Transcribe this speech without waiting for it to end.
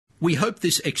We hope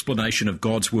this explanation of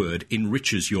God's Word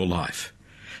enriches your life.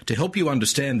 To help you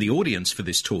understand the audience for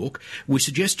this talk, we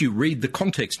suggest you read the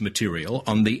context material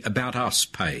on the About Us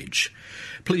page.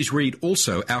 Please read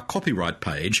also our copyright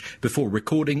page before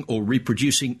recording or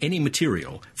reproducing any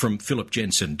material from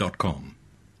philipjensen.com.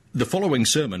 The following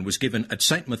sermon was given at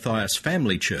St. Matthias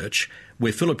Family Church,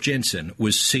 where Philip Jensen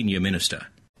was senior minister.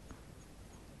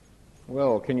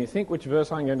 Well, can you think which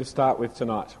verse I'm going to start with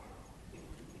tonight?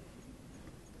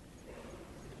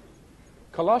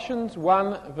 Colossians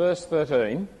 1 verse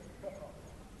 13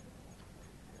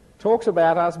 talks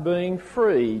about us being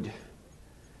freed.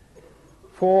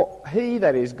 For he,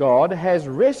 that is God, has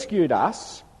rescued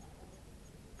us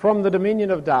from the dominion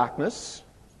of darkness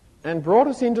and brought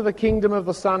us into the kingdom of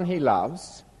the Son he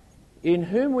loves, in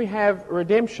whom we have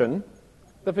redemption,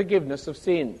 the forgiveness of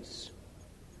sins.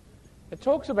 It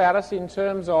talks about us in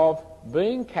terms of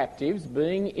being captives,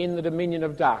 being in the dominion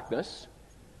of darkness,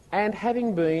 and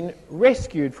having been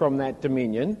rescued from that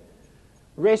dominion,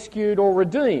 rescued or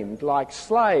redeemed, like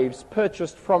slaves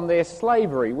purchased from their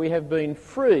slavery. We have been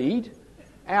freed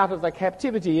out of the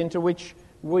captivity into which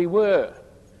we were.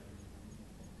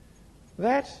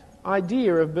 That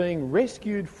idea of being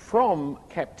rescued from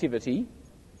captivity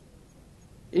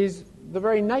is the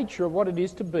very nature of what it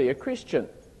is to be a Christian.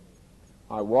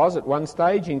 I was at one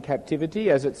stage in captivity,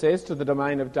 as it says, to the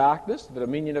domain of darkness, the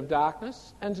dominion of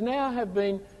darkness, and now have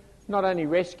been not only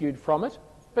rescued from it,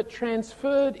 but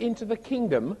transferred into the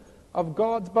kingdom of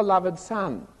God's beloved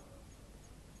Son.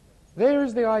 There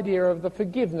is the idea of the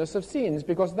forgiveness of sins,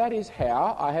 because that is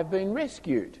how I have been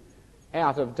rescued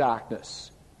out of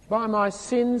darkness, by my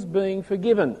sins being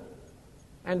forgiven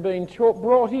and being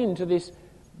brought into this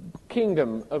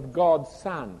kingdom of God's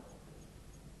Son.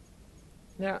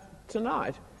 Now,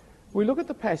 tonight, we look at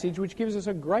the passage which gives us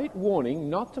a great warning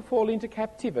not to fall into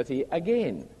captivity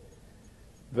again.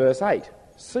 Verse 8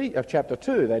 of chapter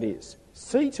 2, that is.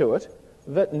 See to it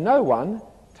that no one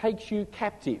takes you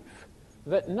captive,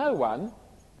 that no one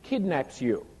kidnaps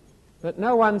you, that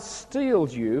no one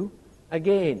steals you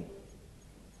again.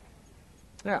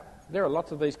 Now, there are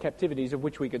lots of these captivities of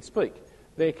which we could speak.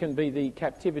 There can be the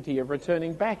captivity of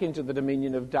returning back into the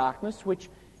dominion of darkness, which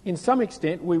in some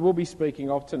extent we will be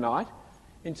speaking of tonight,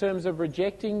 in terms of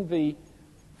rejecting the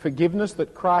forgiveness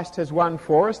that Christ has won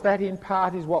for us. That in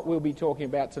part is what we'll be talking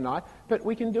about tonight, but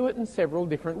we can do it in several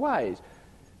different ways.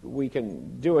 We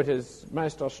can do it as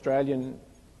most Australian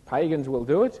pagans will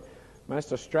do it.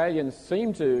 Most Australians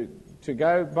seem to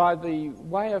go by the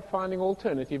way of finding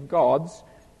alternative gods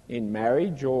in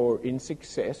marriage or in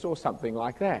success or something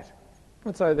like that.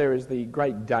 And so there is the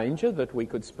great danger that we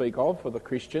could speak of for the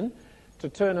Christian, to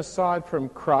turn aside from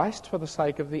Christ for the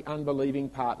sake of the unbelieving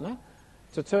partner,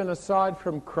 to turn aside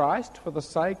from Christ for the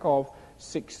sake of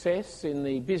success in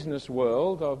the business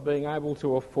world, of being able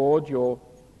to afford your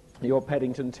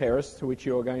Paddington Terrace to which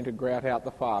you're going to grout out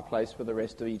the fireplace for the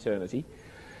rest of eternity.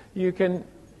 You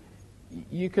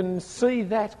can see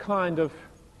that kind of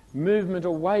movement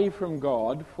away from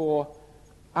God for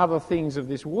other things of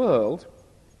this world,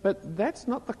 but that's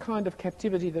not the kind of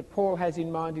captivity that Paul has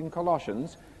in mind in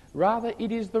Colossians. Rather,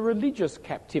 it is the religious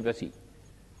captivity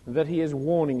that he is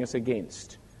warning us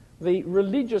against. The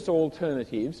religious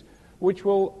alternatives which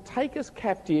will take us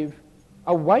captive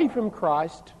away from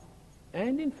Christ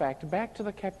and, in fact, back to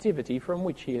the captivity from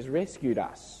which he has rescued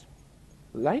us.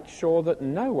 Make sure that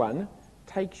no one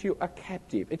takes you a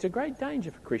captive. It's a great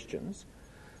danger for Christians.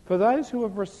 For those who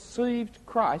have received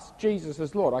Christ Jesus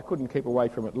as Lord, I couldn't keep away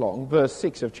from it long, verse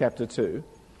 6 of chapter 2,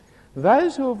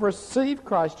 those who have received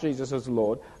Christ Jesus as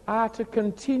Lord are to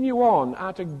continue on,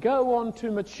 are to go on to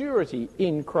maturity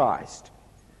in Christ.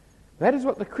 That is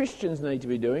what the Christians need to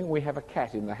be doing. We have a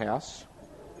cat in the house.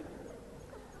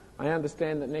 I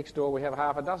understand that next door we have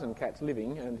half a dozen cats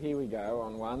living, and here we go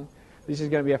on one. This is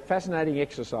going to be a fascinating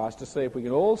exercise to see if we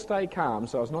can all stay calm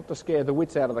so as not to scare the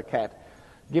wits out of the cat,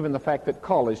 given the fact that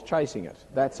Col is chasing it.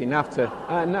 That's enough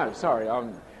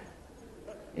to...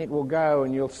 It will go,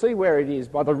 and you'll see where it is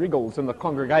by the wriggles in the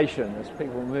congregation as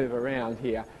people move around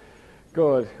here.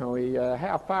 Good.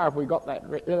 How far have we got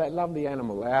that lovely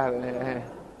animal?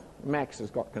 Max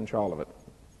has got control of it.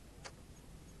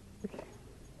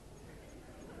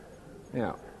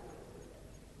 Now,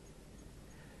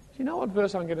 do you know what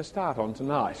verse I'm going to start on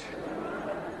tonight?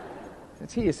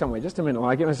 It's here somewhere. Just a minute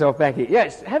while I get myself back here.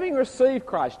 Yes, having received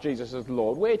Christ Jesus as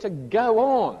Lord, we're to go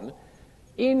on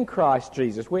in Christ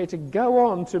Jesus. We're to go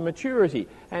on to maturity.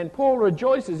 And Paul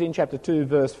rejoices in chapter 2,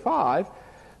 verse 5,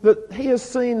 that he has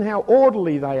seen how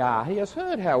orderly they are. He has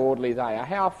heard how orderly they are,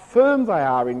 how firm they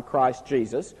are in Christ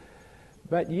Jesus.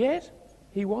 But yet,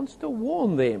 he wants to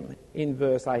warn them in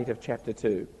verse 8 of chapter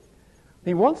 2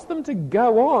 He wants them to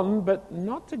go on, but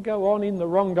not to go on in the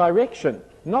wrong direction,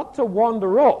 not to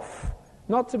wander off,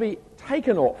 not to be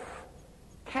taken off,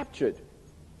 captured.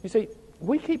 You see,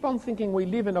 we keep on thinking we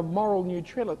live in a moral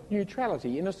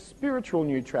neutrality, in a spiritual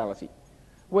neutrality,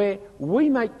 where we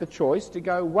make the choice to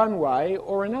go one way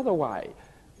or another way.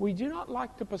 We do not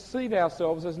like to perceive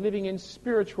ourselves as living in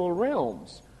spiritual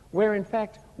realms, where in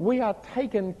fact we are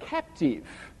taken captive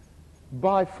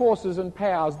by forces and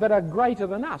powers that are greater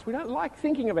than us. We don't like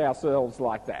thinking of ourselves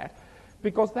like that,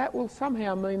 because that will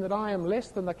somehow mean that I am less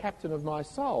than the captain of my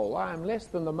soul. I am less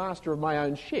than the master of my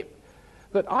own ship.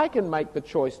 That I can make the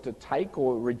choice to take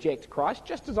or reject Christ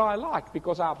just as I like,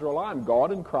 because after all I'm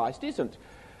God and Christ isn't.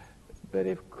 But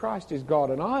if Christ is God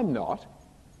and I'm not,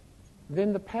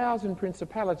 then the powers and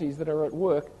principalities that are at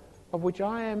work, of which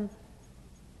I am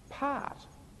part,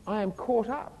 I am caught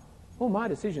up. Well, my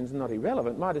decisions are not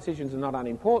irrelevant, my decisions are not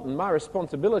unimportant, my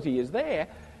responsibility is there,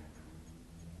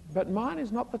 but mine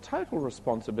is not the total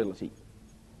responsibility.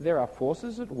 There are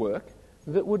forces at work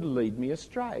that would lead me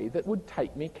astray, that would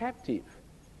take me captive.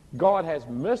 God has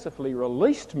mercifully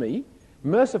released me,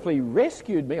 mercifully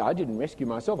rescued me. I didn't rescue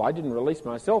myself, I didn't release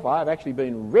myself, I have actually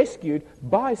been rescued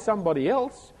by somebody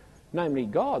else, namely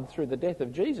God, through the death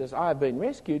of Jesus. I have been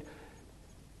rescued,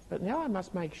 but now I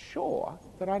must make sure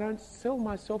that I don't sell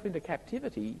myself into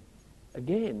captivity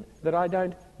again, that I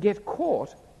don't get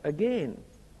caught again.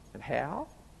 And how?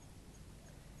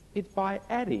 It's by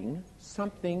adding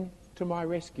something to my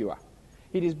rescuer.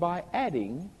 It is by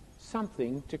adding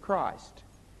something to Christ.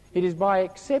 It is by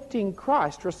accepting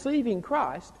Christ, receiving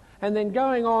Christ, and then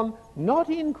going on not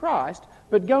in Christ,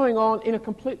 but going on in a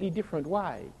completely different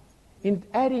way, in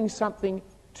adding something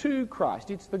to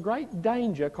Christ. It's the great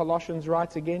danger Colossians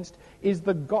writes against, is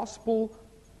the gospel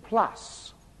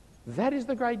plus. That is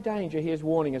the great danger he is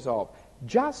warning us of.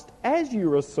 Just as you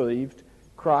received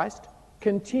Christ,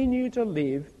 continue to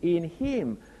live in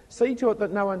him. See to it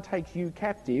that no one takes you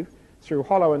captive through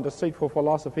hollow and deceitful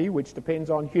philosophy, which depends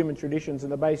on human traditions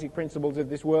and the basic principles of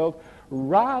this world,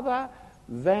 rather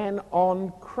than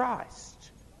on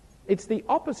Christ. It's the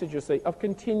opposite, you see, of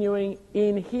continuing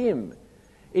in him.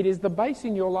 It is the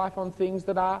basing your life on things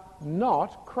that are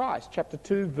not Christ. Chapter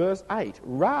 2, verse 8,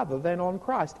 rather than on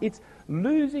Christ. It's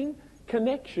losing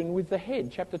connection with the head.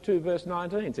 Chapter 2, verse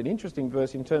 19. It's an interesting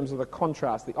verse in terms of the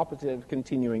contrast, the opposite of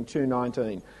continuing,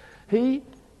 2:19. He,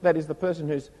 that is the person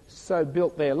who's so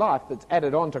built their life that's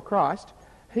added on to Christ,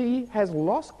 he has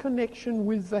lost connection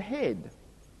with the head,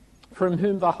 from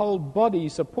whom the whole body,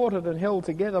 supported and held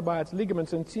together by its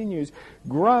ligaments and sinews,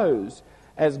 grows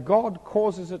as God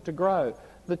causes it to grow.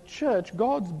 The church,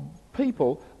 God's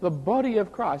people, the body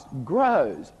of Christ,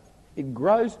 grows. It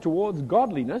grows towards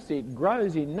godliness, it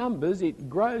grows in numbers, it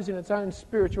grows in its own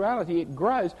spirituality, it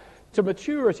grows to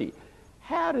maturity.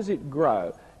 How does it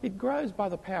grow? It grows by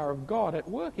the power of God at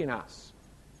work in us.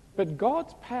 But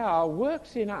God's power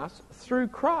works in us through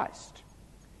Christ.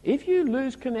 If you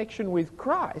lose connection with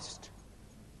Christ,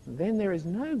 then there is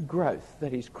no growth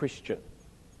that is Christian.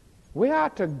 We are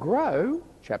to grow,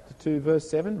 chapter 2, verse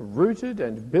 7, rooted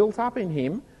and built up in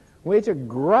him. We're to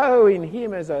grow in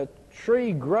him as a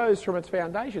tree grows from its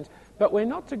foundations, but we're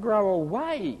not to grow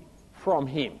away from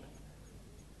him.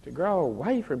 To grow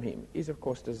away from him is, of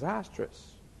course,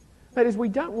 disastrous. That is, we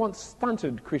don't want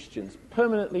stunted Christians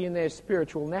permanently in their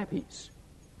spiritual nappies.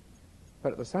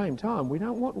 But at the same time, we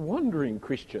don't want wandering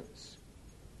Christians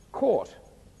caught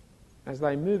as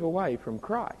they move away from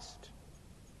Christ.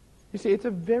 You see, it's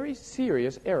a very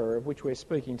serious error of which we're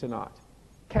speaking tonight.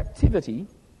 Captivity,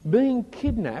 being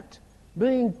kidnapped,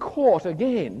 being caught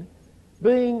again,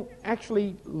 being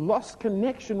actually lost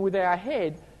connection with our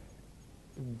head,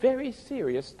 very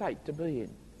serious state to be in.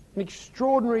 An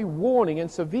extraordinary warning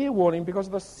and severe warning because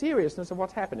of the seriousness of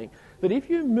what's happening. That if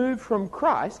you move from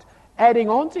Christ, adding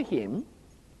on to him,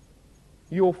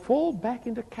 you'll fall back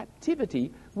into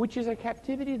captivity, which is a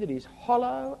captivity that is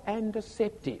hollow and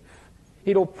deceptive.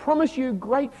 It'll promise you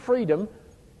great freedom,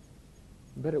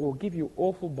 but it will give you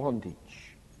awful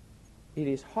bondage. It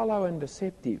is hollow and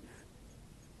deceptive.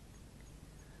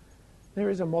 There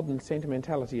is a modern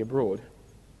sentimentality abroad,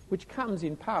 which comes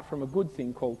in part from a good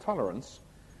thing called tolerance,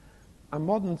 a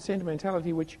modern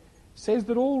sentimentality which says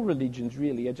that all religions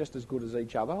really are just as good as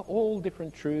each other, all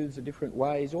different truths are different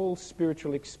ways, all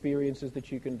spiritual experiences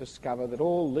that you can discover that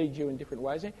all lead you in different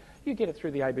ways. You get it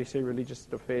through the ABC Religious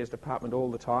Affairs Department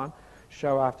all the time,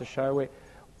 show after show, where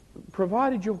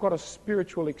provided you've got a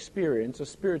spiritual experience, a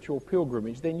spiritual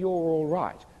pilgrimage, then you're all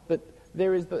right. That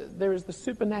there is the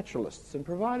supernaturalists, and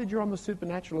provided you're on the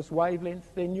supernaturalist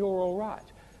wavelength, then you're all right.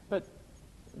 But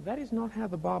that is not how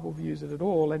the Bible views it at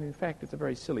all, and in fact it's a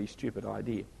very silly, stupid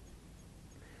idea.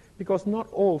 because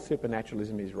not all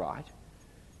supernaturalism is right,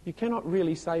 you cannot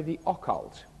really say the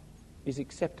occult is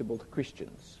acceptable to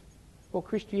Christians or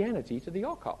Christianity to the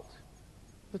occult.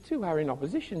 The two are in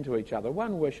opposition to each other.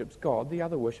 One worships God, the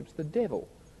other worships the devil.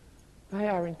 They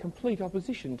are in complete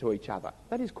opposition to each other.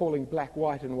 That is calling black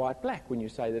white and white black when you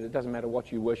say that it doesn't matter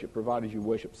what you worship provided you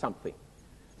worship something.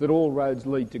 That all roads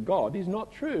lead to God is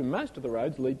not true. Most of the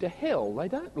roads lead to hell. They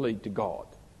don't lead to God.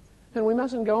 And we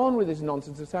mustn't go on with this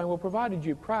nonsense of saying, well, provided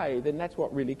you pray, then that's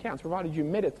what really counts. Provided you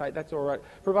meditate, that's all right.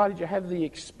 Provided you have the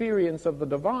experience of the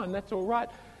divine, that's all right.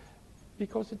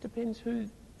 Because it depends who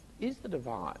is the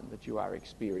divine that you are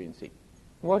experiencing.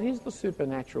 What is the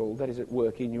supernatural that is at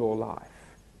work in your life?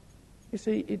 You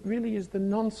see, it really is the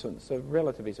nonsense of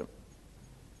relativism.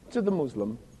 To the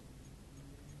Muslim,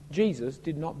 Jesus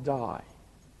did not die.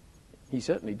 He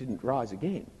certainly didn't rise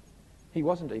again. He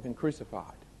wasn't even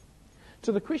crucified.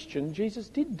 To the Christian, Jesus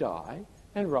did die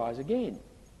and rise again.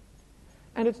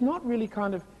 And it's not really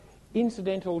kind of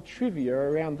incidental trivia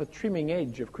around the trimming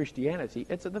edge of Christianity.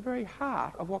 It's at the very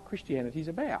heart of what Christianity is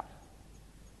about.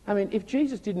 I mean, if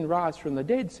Jesus didn't rise from the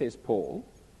dead, says Paul,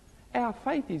 our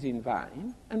faith is in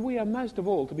vain, and we are most of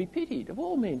all to be pitied, of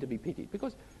all men to be pitied,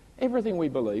 because everything we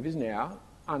believe is now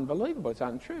unbelievable. It's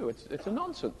untrue. It's a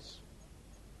nonsense.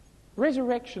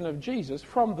 Resurrection of Jesus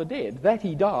from the dead, that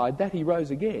he died, that he rose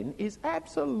again, is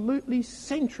absolutely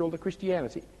central to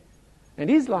Christianity. And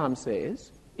Islam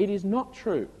says it is not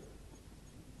true.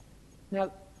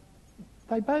 Now,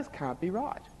 they both can't be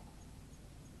right.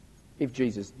 If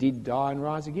Jesus did die and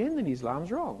rise again, then Islam's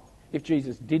wrong. If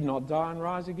Jesus did not die and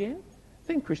rise again,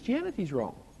 then Christianity's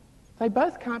wrong. They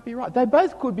both can't be right. They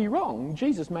both could be wrong.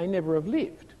 Jesus may never have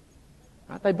lived.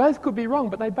 Right? They both could be wrong,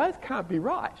 but they both can't be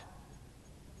right.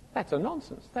 That's a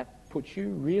nonsense. That puts you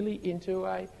really into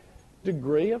a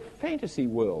degree of fantasy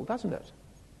world, doesn't it?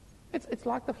 It's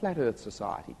like the Flat Earth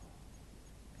Society.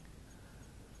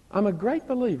 I'm a great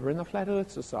believer in the Flat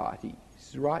Earth Society's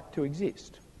right to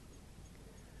exist.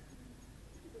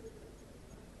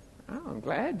 Oh, I'm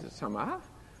glad that some are.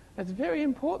 It's very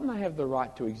important they have the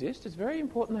right to exist. It's very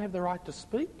important they have the right to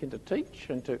speak and to teach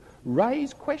and to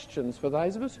raise questions for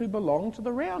those of us who belong to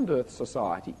the Round Earth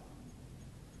Society.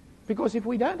 Because if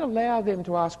we don't allow them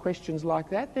to ask questions like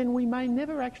that, then we may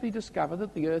never actually discover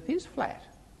that the Earth is flat.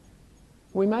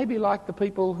 We may be like the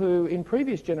people who in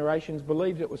previous generations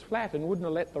believed it was flat and wouldn't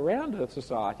have let the Round Earth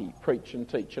Society preach and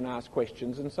teach and ask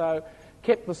questions, and so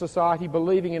kept the society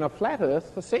believing in a flat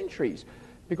Earth for centuries,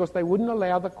 because they wouldn't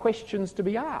allow the questions to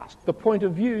be asked, the point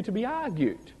of view to be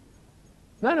argued.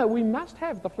 No, we must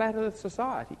have the Flat Earth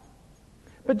Society.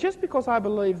 But just because I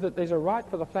believe that there's a right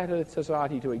for the Flat Earth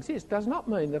Society to exist does not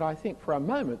mean that I think for a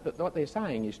moment that what they're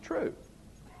saying is true.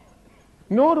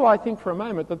 Nor do I think for a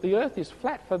moment that the Earth is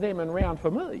flat for them and round for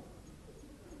me.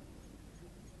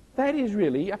 That is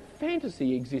really a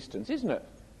fantasy existence, isn't it?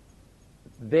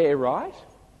 They're right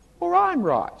or I'm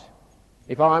right.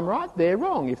 If I'm right, they're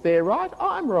wrong. If they're right,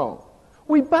 I'm wrong.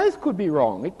 We both could be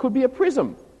wrong. It could be a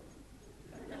prism.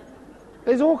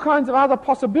 There's all kinds of other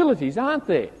possibilities, aren't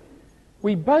there?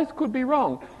 We both could be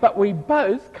wrong, but we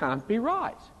both can't be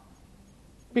right.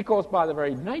 Because by the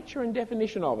very nature and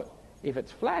definition of it, if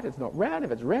it's flat, it's not round. If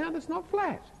it's round, it's not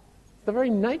flat. It's the very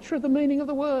nature of the meaning of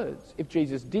the words. If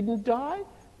Jesus didn't die,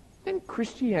 then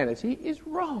Christianity is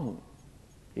wrong.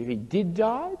 If he did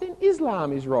die, then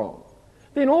Islam is wrong.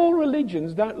 Then all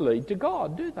religions don't lead to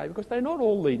God, do they? Because they're not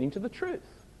all leading to the truth.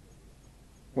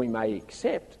 We may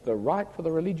accept the right for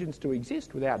the religions to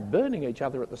exist without burning each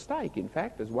other at the stake. In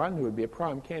fact, as one who would be a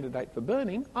prime candidate for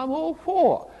burning, I'm all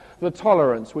for the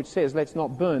tolerance which says let's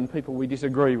not burn people we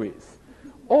disagree with.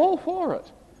 All for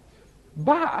it.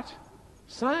 But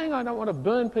saying I don't want to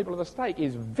burn people at the stake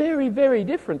is very, very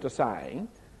different to saying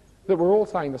that we're all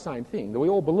saying the same thing, that we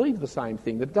all believe the same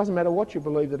thing, that it doesn't matter what you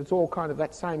believe, that it's all kind of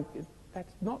that same...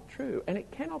 That's not true, and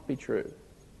it cannot be true.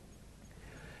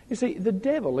 You see, the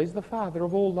devil is the father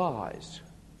of all lies.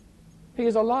 He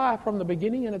is a liar from the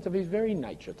beginning, and it's of his very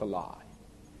nature to lie.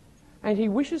 And he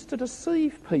wishes to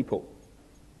deceive people.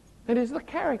 It is the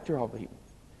character of him.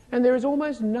 And there is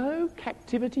almost no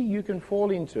captivity you can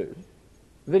fall into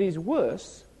that is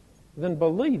worse than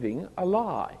believing a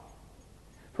lie.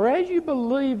 For as you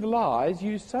believe lies,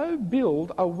 you so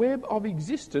build a web of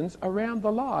existence around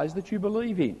the lies that you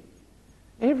believe in.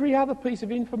 Every other piece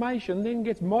of information then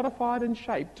gets modified and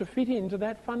shaped to fit into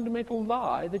that fundamental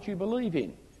lie that you believe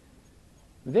in.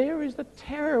 There is the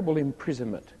terrible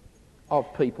imprisonment of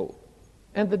people.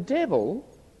 And the devil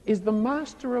is the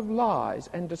master of lies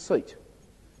and deceit.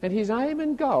 And his aim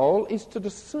and goal is to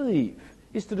deceive,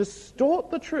 is to distort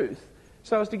the truth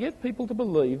so as to get people to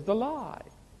believe the lie.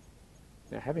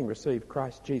 Now, having received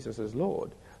Christ Jesus as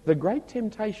Lord, the great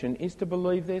temptation is to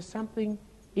believe there's something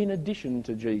in addition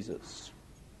to Jesus,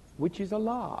 which is a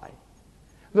lie.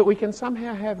 That we can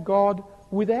somehow have God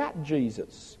without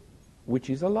Jesus, which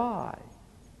is a lie.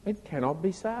 It cannot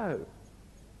be so.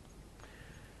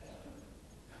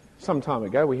 Some time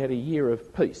ago we had a year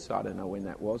of peace. I don't know when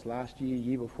that was, last year,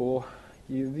 year before.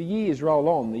 The years roll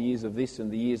on, the years of this and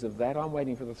the years of that. I'm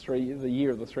waiting for the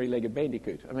year of the three-legged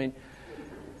bandicoot. I mean,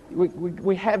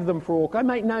 we have them for all. They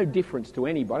make no difference to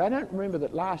anybody. I don't remember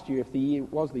that last year, if the year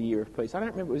was the year of peace, I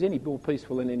don't remember it was any more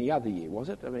peaceful than any other year, was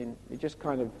it? I mean, it just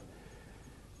kind of...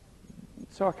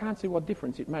 So I can't see what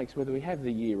difference it makes whether we have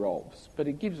the year ofs, but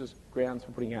it gives us grounds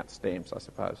for putting out stamps, I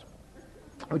suppose,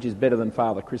 which is better than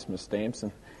Father Christmas stamps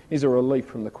and is a relief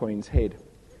from the Queen's head.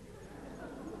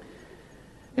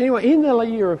 Anyway, in the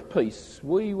year of peace,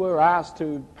 we were asked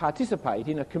to participate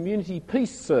in a community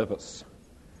peace service,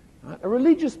 right? A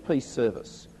religious peace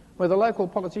service, where the local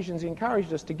politicians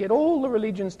encouraged us to get all the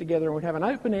religions together and we'd have an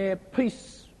open-air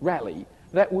peace rally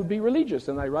that would be religious.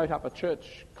 And they wrote up a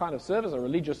church kind of service, a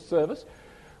religious service,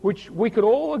 which we could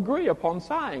all agree upon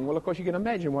saying. Well, of course, you can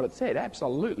imagine what it said.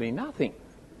 Absolutely nothing.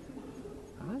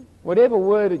 Right? Whatever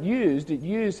word it used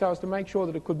so as to make sure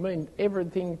that it could mean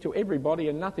everything to everybody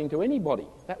and nothing to anybody.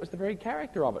 That was the very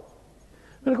character of it.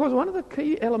 And of course, one of the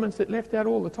key elements that left out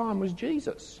all the time was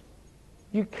Jesus.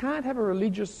 You can't have a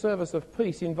religious service of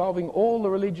peace involving all the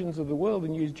religions of the world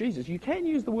and use Jesus. You can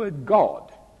use the word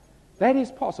God. That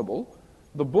is possible.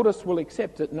 The Buddhists will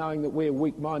accept it, knowing that we're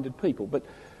weak-minded people. But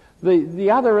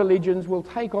the other religions will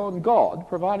take on God,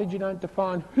 provided you don't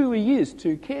define who he is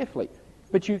too carefully.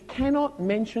 But you cannot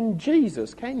mention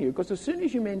Jesus, can you? Because as soon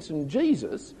as you mention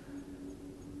Jesus,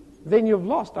 then you've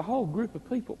lost a whole group of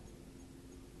people.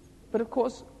 But of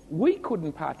course, we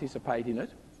couldn't participate in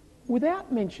it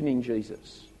without mentioning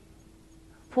Jesus.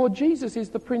 For Jesus is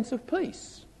the Prince of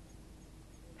Peace.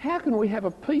 How can we have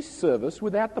a peace service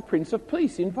without the Prince of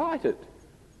Peace invited?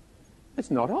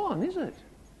 It's not on, is it?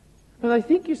 And I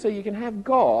think, you see, you can have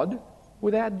God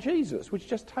without Jesus, which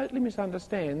just totally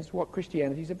misunderstands what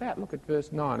Christianity is about. Look at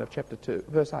verse 9 of chapter 2,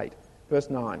 verse 8, verse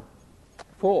 9.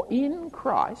 For in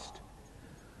Christ,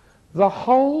 the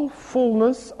whole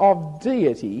fullness of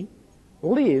deity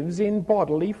lives in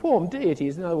bodily form. Deity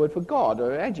is another word for God,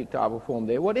 or adjectival form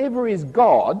there. Whatever is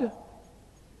God,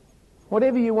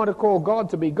 whatever you want to call God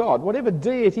to be God, whatever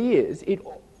deity is,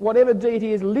 whatever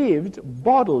deity is lived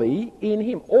bodily in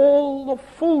him. All the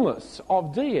fullness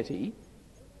of deity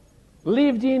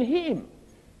lived in him.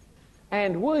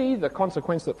 And we, the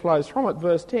consequence that flows from it,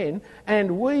 verse 10,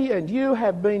 and we and you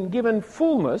have been given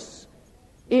fullness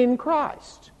in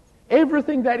Christ.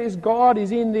 Everything that is God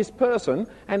is in this person,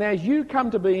 and as you come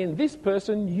to be in this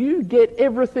person, you get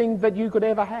everything that you could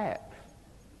ever have.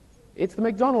 It's the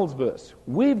McDonald's verse.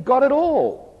 We've got it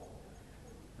all.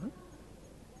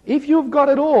 If you've got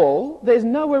it all, there's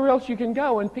nowhere else you can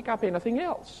go and pick up anything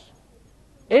else.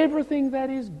 Everything that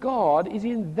is God is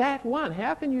in that one.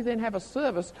 How can you then have a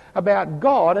service about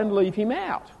God and leave him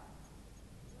out?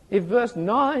 If verse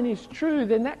 9 is true,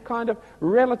 then that kind of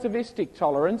relativistic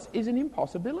tolerance is an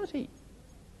impossibility.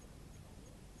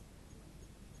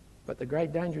 But the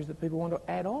great danger is that people want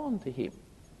to add on to him.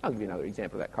 I'll give you another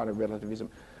example of that kind of relativism.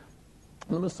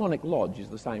 The Masonic Lodge is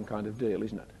the same kind of deal,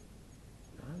 isn't it?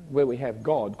 Where we have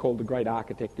God called the great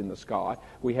architect in the sky,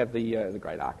 we have the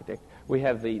great architect, we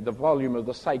have the volume of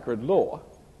the sacred law,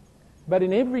 but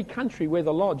in every country where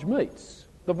the lodge meets,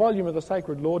 the volume of the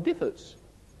sacred law differs.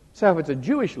 So if it's a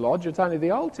Jewish lodge, it's only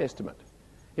the Old Testament.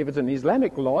 If it's an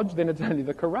Islamic lodge, then it's only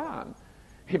the Quran.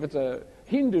 If it's a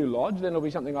Hindu lodge, then it'll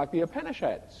be something like the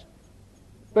Upanishads.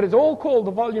 But it's all called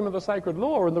the volume of the sacred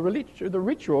law, and the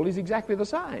ritual is exactly the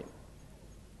same.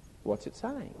 What's it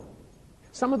saying?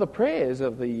 Some of the prayers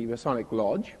of the Masonic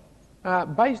Lodge are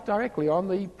based directly on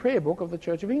the prayer book of the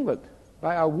Church of England. They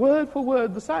are word for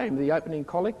word the same. The opening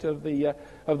collect of the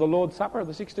Lord's Supper of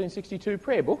the 1662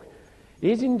 prayer book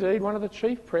is indeed one of the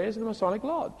chief prayers of the Masonic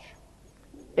Lodge,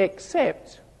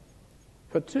 except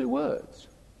for two words,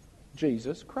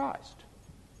 Jesus Christ.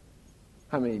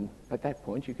 I mean, at that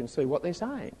point you can see what they're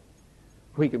saying.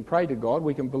 We can pray to God,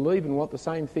 we can believe and want the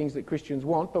same things that Christians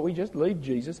want, but we just leave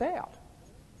Jesus out.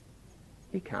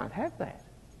 You can't have that.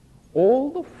 All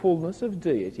the fullness of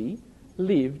deity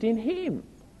lived in him.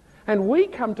 And we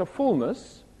come to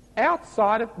fullness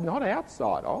not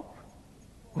outside of,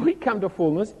 we come to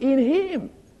fullness in him.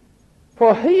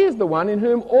 For he is the one in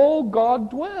whom all God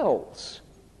dwells.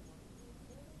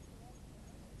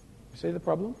 You see the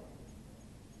problem?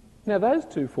 Now those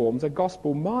two forms are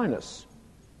gospel minus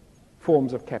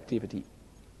forms of captivity.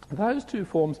 Those two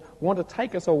forms want to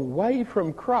take us away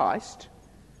from Christ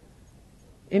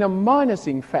in a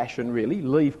minusing fashion really,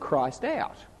 leave Christ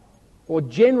out, or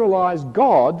generalise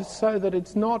God so that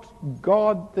it's not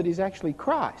God that is actually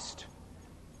Christ.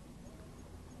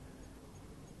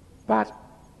 But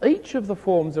each of the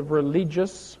forms of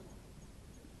religious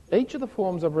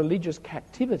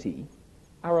captivity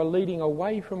are a leading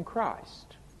away from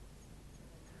Christ.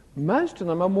 Most of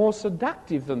them are more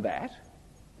seductive than that.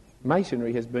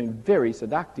 Masonry has been very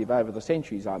seductive over the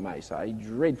centuries, I may say,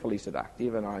 dreadfully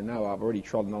seductive, and I know I've already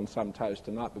trodden on some toes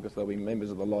tonight because there'll be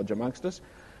members of the lodge amongst us,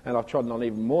 and I've trodden on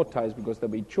even more toes because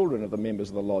there'll be children of the members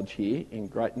of the lodge here in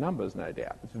great numbers, no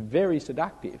doubt. It's very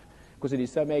seductive because it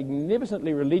is so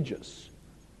magnificently religious.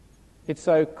 It's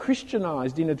so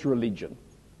Christianised in its religion,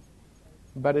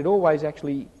 but it always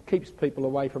actually keeps people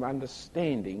away from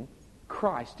understanding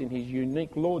Christ in his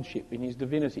unique lordship, in his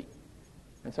divinity.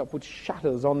 And so it puts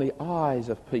shutters on the eyes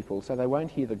of people so they won't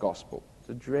hear the gospel. It's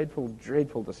a dreadful,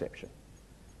 dreadful deception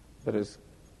that has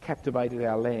captivated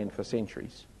our land for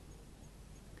centuries.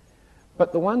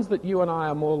 But the ones that you and I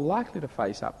are more likely to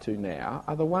face up to now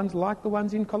are the ones like the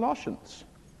ones in Colossians,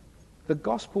 the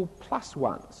gospel plus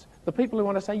ones. The people who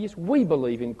want to say, yes, we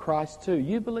believe in Christ too.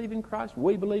 You believe in Christ,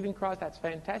 we believe in Christ, that's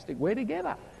fantastic, we're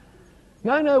together.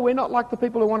 No, we're not like the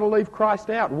people who want to leave Christ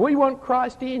out. We want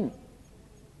Christ in.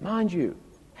 Mind you,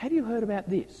 have you heard about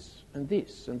this and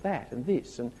this and that and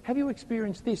this? And have you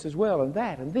experienced this as well and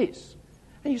that and this?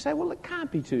 And you say, well, it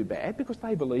can't be too bad because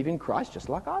they believe in Christ just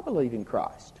like I believe in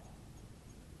Christ.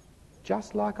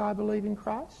 Just like I believe in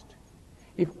Christ?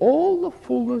 If all the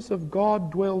fullness of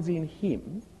God dwells in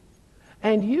him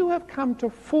and you have come to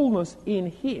fullness in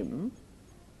him,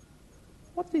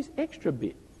 what's this extra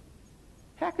bit?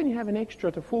 How can you have an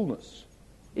extra to fullness?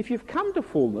 If you've come to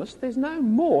fullness, there's no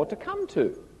more to come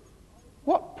to.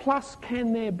 What plus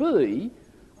can there be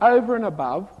over and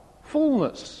above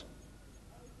fullness?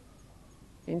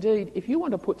 Indeed, if you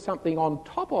want to put something on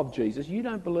top of Jesus, you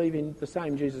don't believe in the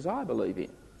same Jesus I believe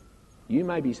in. You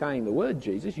may be saying the word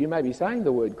Jesus, you may be saying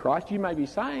the word Christ, you may be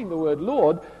saying the word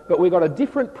Lord, but we've got a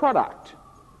different product.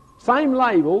 Same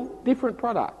label, different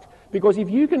product. Because if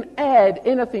you can add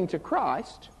anything to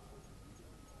Christ,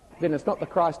 then it's not the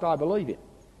Christ I believe in.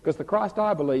 Because the Christ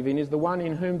I believe in is the one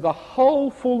in whom the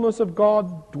whole fullness of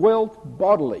God dwelt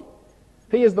bodily.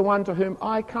 He is the one to whom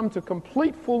I come to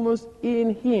complete fullness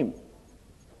in him.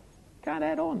 Can't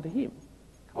add on to him.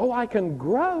 Oh, I can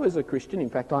grow as a Christian. In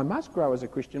fact, I must grow as a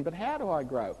Christian. But how do I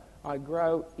grow? I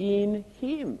grow in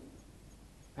him.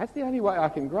 That's the only way I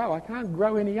can grow. I can't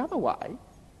grow any other way.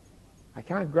 I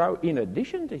can't grow in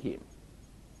addition to him.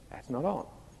 That's not on.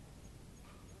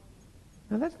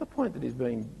 Now that's the point that is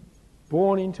being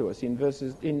born into us in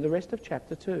the rest of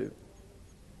chapter 2.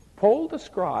 Paul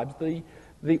describes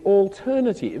the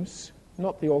alternatives,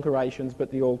 not the alterations, but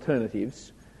the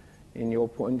alternatives in your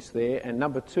points there. And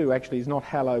number 2 actually is not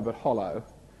hallow, but hollow.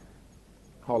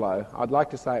 Hollow. I'd like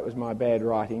to say it was my bad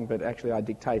writing, but actually I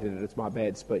dictated it. It's my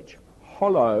bad speech.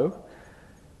 Hollow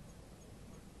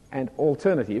and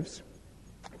alternatives.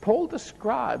 Paul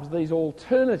describes these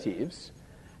alternatives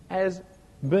as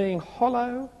being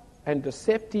hollow and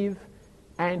deceptive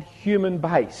and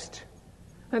human-based.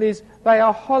 That is, they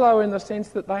are hollow in the sense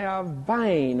that they are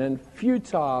vain and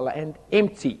futile and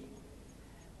empty.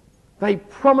 They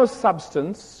promise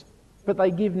substance, but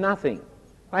they give nothing.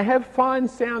 They have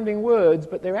fine-sounding words,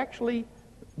 but they're actually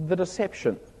the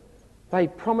deception. They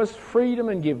promise freedom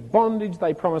and give bondage.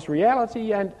 They promise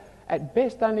reality and at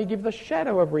best only give the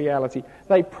shadow of reality.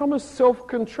 They promise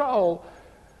self-control,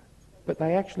 but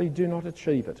they actually do not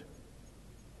achieve it.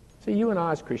 So you and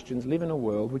I as Christians live in a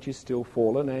world which is still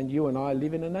fallen, and you and I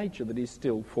live in a nature that is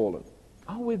still fallen.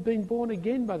 Oh, we've been born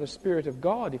again by the Spirit of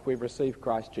God if we've received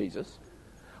Christ Jesus.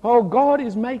 Oh, God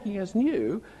is making us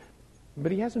new,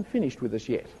 but he hasn't finished with us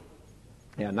yet.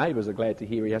 Our neighbours are glad to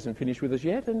hear he hasn't finished with us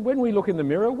yet, and when we look in the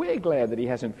mirror, we're glad that he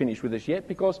hasn't finished with us yet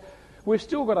because we've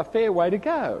still got a fair way to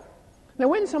go. Now,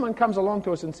 when someone comes along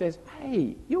to us and says,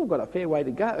 hey, you've got a fair way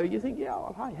to go, you think, yeah,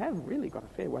 well, I have really got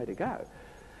a fair way to go.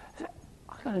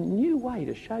 I've got a new way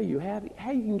to show you how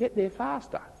you can get there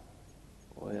faster.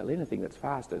 Well, anything that's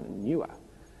faster and newer,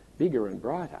 bigger and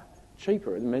brighter,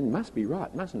 cheaper, and must be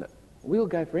right, mustn't it? We'll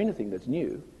go for anything that's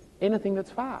new, anything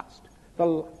that's fast.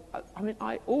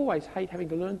 I always hate having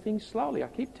to learn things slowly. I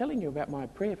keep telling you about my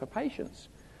prayer for patience,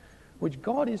 which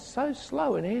God is so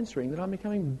slow in answering that I'm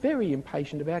becoming very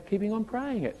impatient about keeping on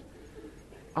praying it.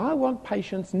 I want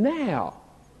patience now,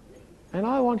 and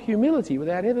I want humility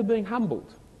without ever being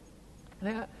humbled.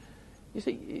 Now, you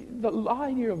see, the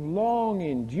idea of long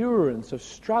endurance, of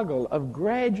struggle, of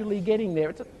gradually getting there,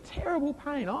 it's a terrible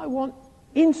pain. I want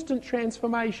instant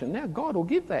transformation. Now, God will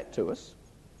give that to us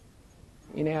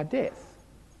in our death.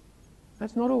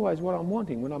 That's not always what I'm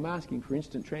wanting when I'm asking for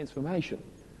instant transformation.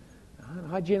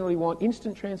 I generally want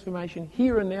instant transformation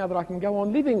here and now that I can go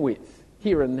on living with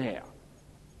here and now.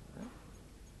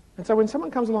 And so when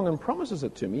someone comes along and promises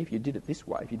it to me, if you did it this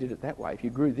way, if you did it that way, if you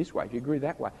grew this way, if you grew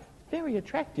that way, it's very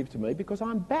attractive to me because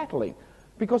I'm battling,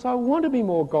 because I want to be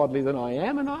more godly than I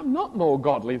am and I'm not more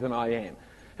godly than I am.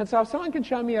 And so if someone can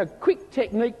show me a quick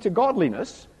technique to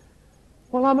godliness,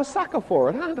 well, I'm a sucker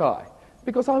for it, aren't I?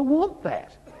 Because I want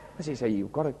that. As you say, you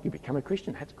become a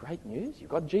Christian, that's great news. You've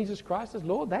got Jesus Christ as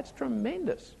Lord, that's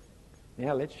tremendous.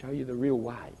 Now let's show you the real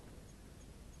way.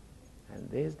 And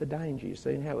there's the danger, you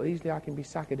see, and how easily I can be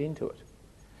suckered into it.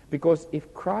 Because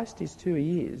if Christ is who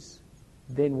he is,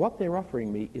 then what they're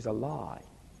offering me is a lie.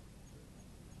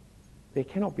 There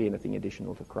cannot be anything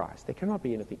additional to Christ. There cannot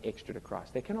be anything extra to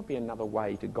Christ. There cannot be another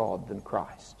way to God than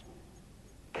Christ.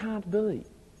 Can't be.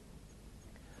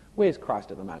 Where's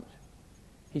Christ at the moment?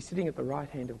 He's sitting at the right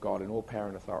hand of God in all power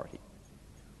and authority.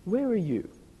 Where are you?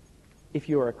 If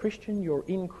you're a Christian, you're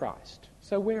in Christ.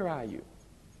 So where are you?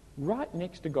 Right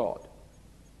next to God.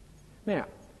 Now,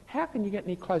 how can you get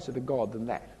any closer to God than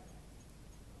that?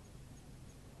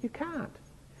 You can't.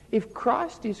 If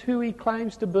Christ is who he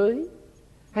claims to be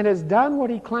and has done what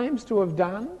he claims to have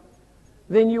done,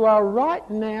 then you are right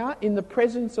now in the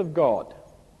presence of God.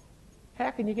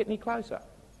 How can you get any closer?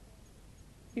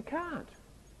 You can't.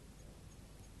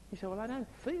 You say, well, I don't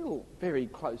feel very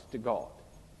close to God.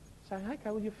 So, okay,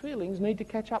 well, your feelings need to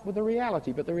catch up with the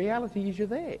reality, but the reality is you're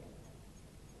there.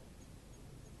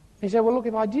 You say, well, look,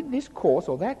 if I did this course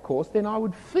or that course, then I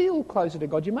would feel closer to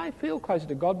God. You may feel closer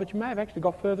to God, but you may have actually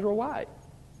got further away.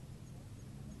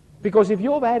 Because if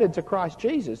you're added to Christ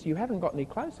Jesus, you haven't got any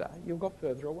closer, you've got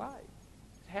further away.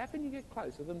 How can you get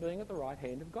closer than being at the right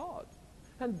hand of God?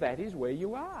 And that is where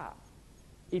you are,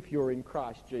 if you're in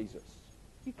Christ Jesus.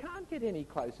 You can't get any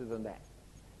closer than that.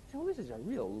 So, well, this is a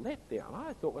real letdown.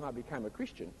 I thought when I became a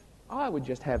Christian, I would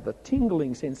just have the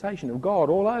tingling sensation of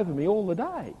God all over me all the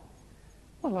day.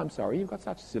 Well, I'm sorry, you've got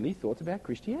such silly thoughts about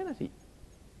Christianity.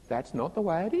 That's not the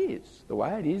way it is. The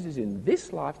way it is in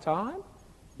this lifetime,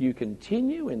 you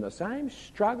continue in the same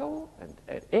struggle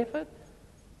and effort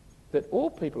that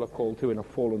all people are called to in a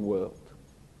fallen world.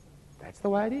 That's the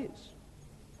way it is.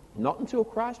 Not until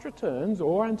Christ returns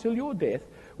or until your death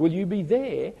will you be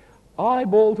there,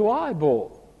 eyeball to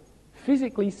eyeball,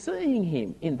 physically seeing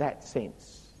him in that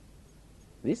sense.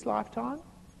 This lifetime,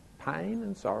 pain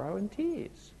and sorrow and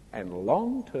tears and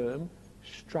long-term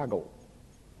struggle.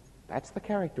 That's the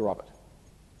character of it.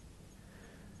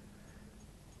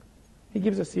 He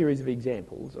gives a series of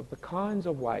examples of the kinds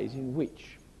of ways in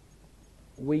which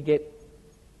we get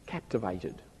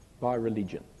captivated by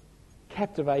religion,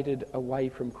 captivated away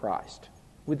from Christ,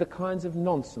 with the kinds of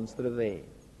nonsense that are there.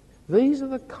 These are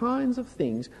the kinds of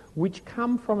things which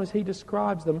come from, as he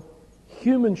describes them,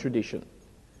 human tradition,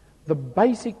 the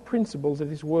basic principles of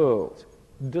this world,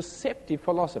 deceptive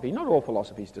philosophy. Not all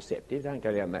philosophy is deceptive. Don't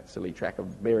go down that silly track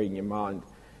of burying your mind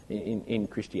in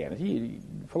Christianity.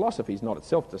 Philosophy is not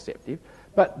itself deceptive,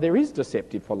 but there is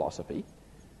deceptive philosophy.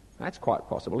 That's quite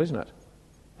possible, isn't it?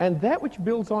 And that which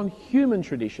builds on human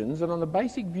traditions and on the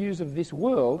basic views of this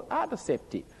world are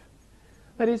deceptive.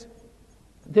 That is,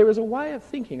 there is a way of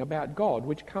thinking about God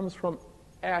which comes from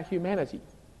our humanity,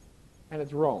 and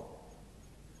it's wrong.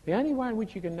 The only way in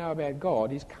which you can know about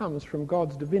God comes from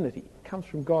God's divinity, comes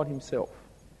from God himself.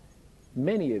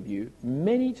 Many of you,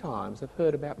 many times, have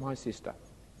heard about my sister.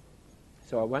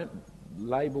 So I won't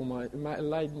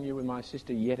laden you with my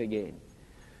sister yet again.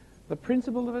 The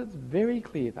principle of it is very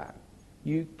clear, though.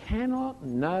 You cannot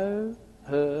know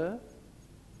her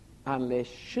unless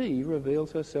she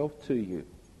reveals herself to you.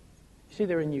 You see,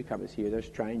 there are newcomers here, there are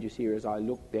strangers here as I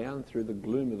look down through the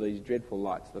gloom of these dreadful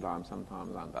lights that I'm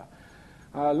sometimes under.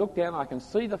 I look down, I can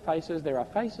see the faces. There are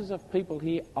faces of people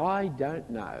here I don't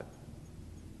know.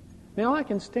 Now, I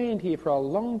can stand here for a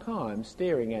long time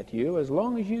staring at you, as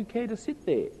long as you care to sit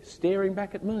there, staring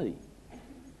back at me.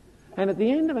 And at the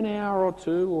end of an hour or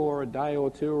two, or a day or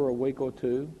two, or a week or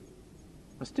two,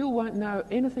 I still won't know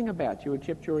anything about you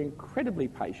except you're incredibly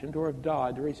patient or have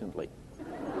died recently.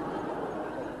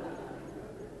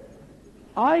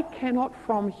 I cannot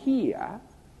from here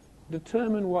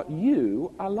determine what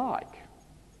you are like.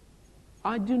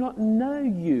 I do not know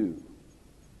you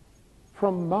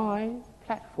from my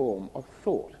platform of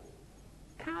thought.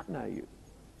 Can't know you.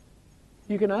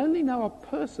 You can only know a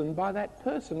person by that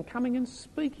person coming and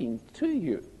speaking to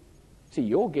you. See,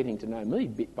 you're getting to know me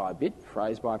bit by bit,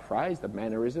 phrase by phrase, the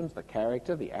mannerisms, the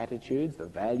character, the attitudes, the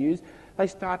values, they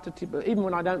start to tip. Even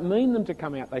when I don't mean them to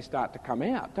come out, they start to come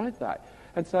out, don't they?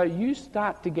 And so you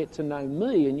start to get to know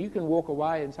me, and you can walk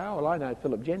away and say, oh, well, I know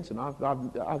Philip Jensen.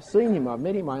 I've seen him, I've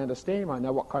met him, I understand him, I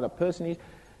know what kind of person he is.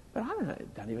 But I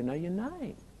don't even know your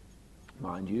name.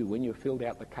 Mind you, when you've filled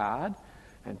out the card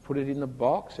and put it in the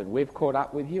box, and we've caught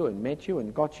up with you and met you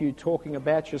and got you talking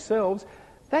about yourselves,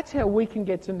 that's how we can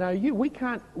get to know you. We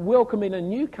can't welcome in a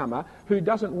newcomer who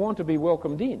doesn't want to be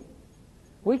welcomed in.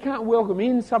 We can't welcome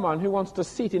in someone who wants to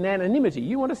sit in anonymity.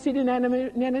 You want to sit in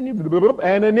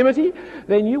anonymity?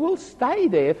 Then you will stay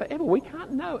there forever. We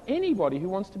can't know anybody who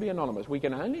wants to be anonymous. We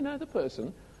can only know the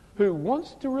person who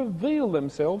wants to reveal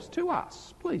themselves to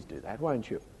us. Please do that, won't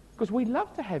you? Because we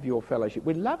love to have your fellowship.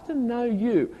 We love to know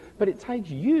you. But it takes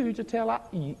you to tell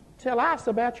us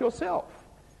about yourself.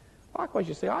 Likewise,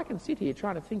 you see, I can sit here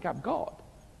trying to think up God.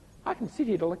 I can sit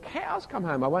here till the cows come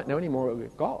home. I won't know any more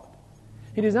of God.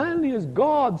 It is only as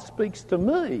God speaks to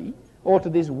me or to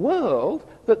this world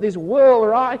that this world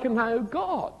or I can know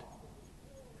God.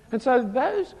 And so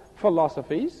those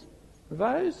philosophies,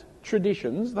 those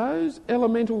traditions, those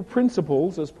elemental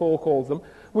principles, as Paul calls them,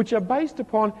 which are based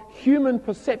upon human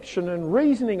perception and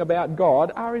reasoning about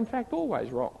God, are in fact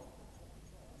always wrong.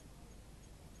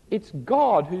 It's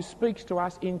God who speaks to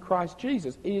us in Christ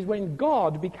Jesus. It is when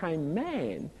God became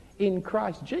man in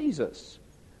Christ Jesus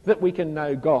that we can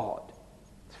know God.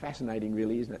 It's fascinating,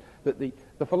 really, isn't it? That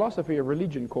the philosophy of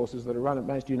religion courses that are run at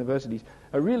most universities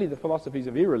are really the philosophies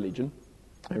of irreligion.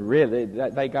 Really,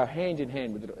 they go hand in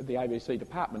hand with the ABC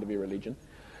Department of Irreligion.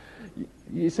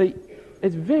 You see,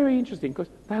 it's very interesting because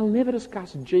they'll never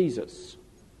discuss Jesus.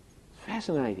 It's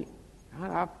fascinating.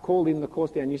 I've called in the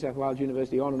course down New South Wales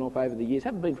University on and off over the years.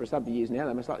 Haven't been for a couple of years now.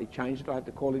 They must slightly changed it. I have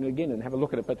to call in again and have a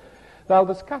look at it. But they'll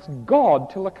discuss God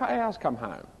till the cows come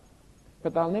home.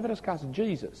 But they'll never discuss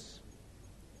Jesus,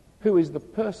 who is the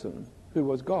person who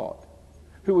was God,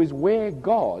 who is where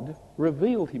God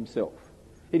revealed himself.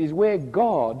 It is where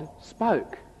God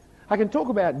spoke. I can talk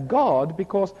about God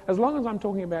because as long as I'm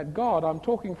talking about God, I'm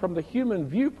talking from the human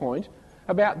viewpoint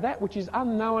about that which is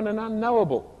unknown and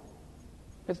unknowable.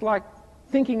 It's like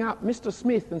thinking up Mr.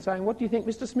 Smith and saying, what do you think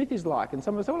Mr. Smith is like? And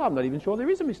someone will say, well, I'm not even sure there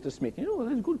is a Mr. Smith. You know, well,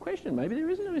 that's a good question. Maybe there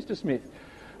isn't a Mr. Smith.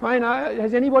 I know,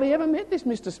 has anybody ever met this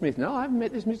Mr. Smith? No, I haven't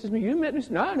met this Mr. Smith. You met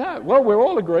Mr. No. Well, we're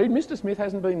all agreed Mr. Smith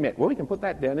hasn't been met. Well, we can put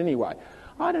that down anyway.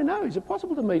 I don't know. Is it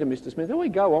possible to meet a Mr. Smith? And we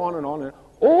go on and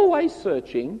always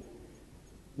searching,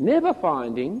 never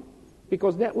finding,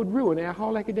 because that would ruin our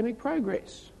whole academic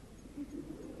progress.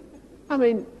 I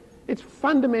mean, it's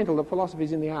fundamental to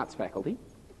philosophies in the arts faculty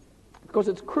because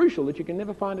it's crucial that you can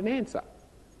never find an answer.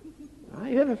 If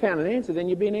you never found an answer, then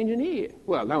you'd be an engineer.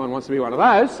 Well, no one wants to be one of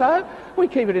those, so we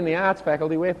keep it in the arts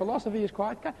faculty where philosophy is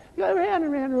quite... You go round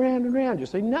and round and round and round, you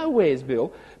see,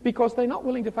 nowheresville, because they're not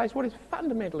willing to face what is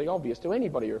fundamentally obvious to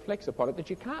anybody who reflects upon it, that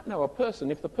you can't know a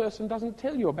person if the person doesn't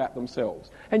tell you about themselves.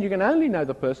 And you can only know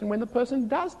the person when the person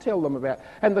does tell them about...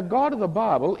 And the God of the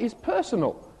Bible is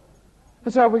personal.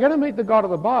 And so if we're going to meet the God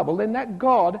of the Bible, then that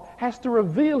God has to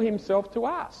reveal himself to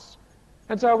us.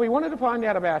 And so if we wanted to find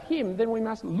out about him, then we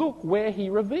must look where he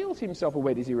reveals himself. Or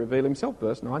where does he reveal himself?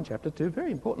 Verse 9, chapter 2.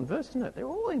 Very important verse, isn't it? They're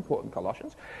all important,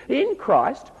 Colossians. In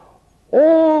Christ,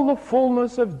 all the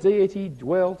fullness of deity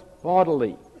dwelt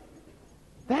bodily.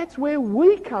 That's where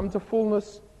we come to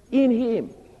fullness in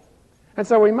him. And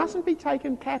so we mustn't be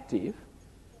taken captive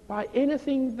by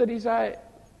anything that is a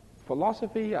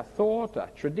philosophy, a thought, a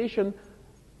tradition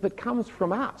that comes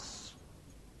from us.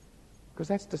 Because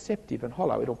that's deceptive and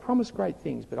hollow. It'll promise great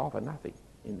things but offer nothing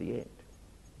in the end.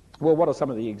 Well, what are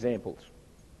some of the examples?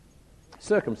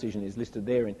 Circumcision is listed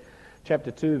there in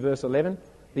chapter 2, verse 11.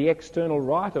 The external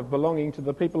rite of belonging to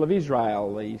the people of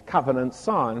Israel, the covenant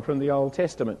sign from the Old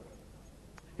Testament.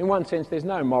 In one sense, there's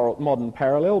no modern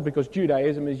parallel because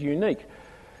Judaism is unique.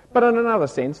 But in another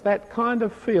sense, that kind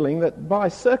of feeling that by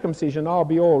circumcision I'll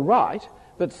be all right,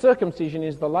 that circumcision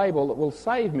is the label that will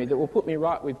save me, that will put me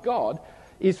right with God,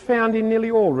 is found in nearly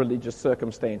all religious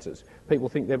circumstances. People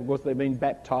think that because they've been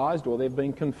baptised or they've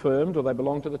been confirmed or they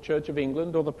belong to the Church of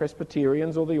England or the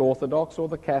Presbyterians or the Orthodox or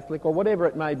the Catholic or whatever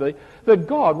it may be, that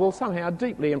God will somehow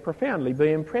deeply and profoundly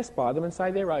be impressed by them and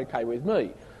say they're okay with me.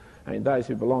 I mean, those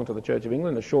who belong to the Church of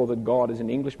England are sure that God is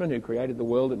an Englishman who created the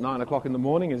world at 9 o'clock in the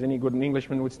morning, as any good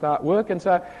Englishman would start work. And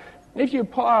so if you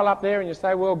pile up there and you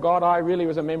say, well, God, I really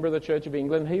was a member of the Church of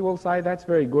England, he will say, that's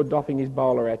very good, doffing his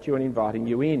bowler at you and inviting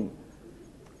you in.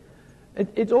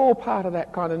 It's all part of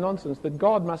that kind of nonsense that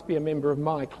God must be a member of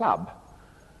my club.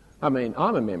 I mean,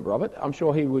 I'm a member of it. I'm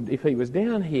sure he would if he was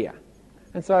down here.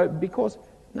 And so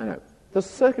the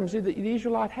circumcision, the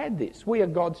Israelite had this. We are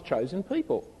God's chosen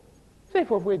people.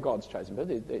 Therefore, if we're God's chosen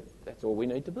people, that's all we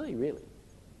need to be, really.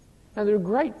 And there's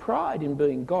great pride in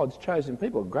being God's chosen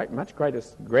people, much greater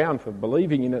ground for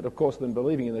believing in it, of course, than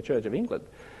believing in the Church of England.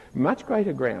 Much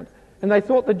greater ground. And they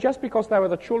thought that just because they were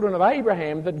the children of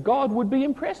Abraham, that God would be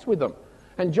impressed with them.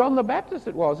 And John the Baptist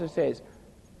it was who says,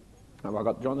 have I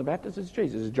got John the Baptist? It's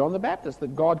Jesus. It's John the Baptist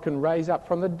that God can raise up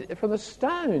from the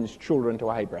stones children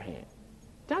to Abraham.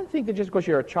 Don't think that just because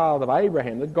you're a child of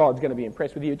Abraham that God's going to be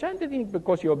impressed with you. Don't think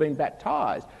because you're being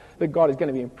baptised that God is going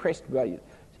to be impressed by you.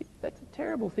 See, that's a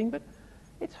terrible thing, but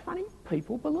it's funny,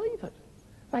 people believe it.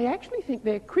 They actually think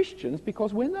they're Christians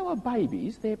because when they were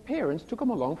babies, their parents took them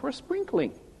along for a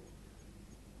sprinkling.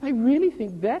 They really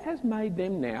think that has made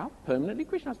them now permanently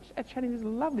Christian. I was chatting to this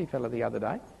lovely fellow the other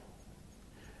day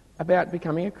about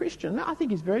becoming a Christian. I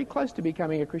think he's very close to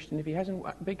becoming a Christian if he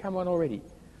hasn't become one already.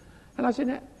 And I said,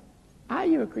 now, are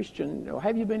you a Christian, or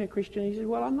have you been a Christian? He said,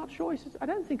 well, I'm not sure. He says, I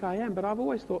don't think I am, but I've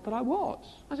always thought that I was.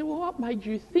 I said, well, what made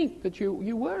you think that you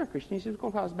were a Christian? He said,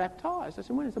 because I was baptised. I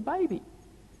said, when as a baby?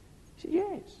 He said,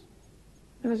 yes.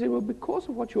 And I said, well, because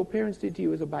of what your parents did to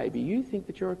you as a baby, you think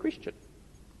that you're a Christian?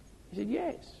 He said,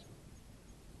 yes.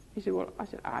 He said, well, I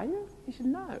said, are you? He said,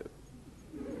 no.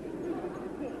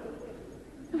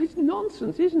 It's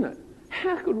nonsense, isn't it?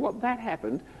 How could what that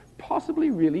happened possibly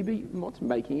really be what's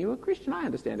making you a Christian? I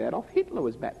understand Adolf Hitler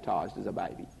was baptised as a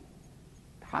baby.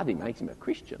 It hardly makes him a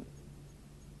Christian.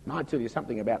 Might tell you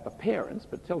something about the parents,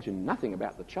 but tells you nothing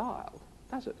about the child,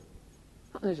 does it?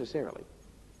 Not necessarily.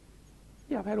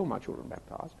 Yeah, I've had all my children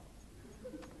baptised.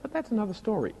 But that's another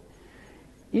story.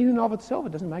 In and of itself,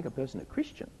 it doesn't make a person a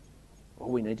Christian.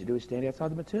 All we need to do is stand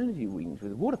outside the maternity wings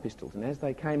with water pistols, and as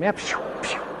they came out, pew,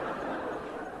 pew,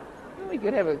 we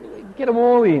could get them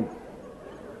all in.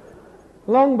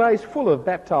 Long Bay's full of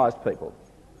baptised people.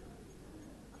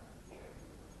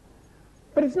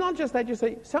 But it's not just that, you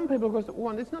see, some people, of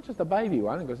course, it's not just a baby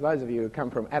one, because those of you who come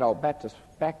from adult Baptist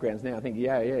backgrounds now think,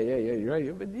 yeah,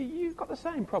 but you've got the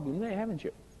same problem there, haven't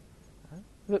you?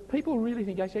 That people really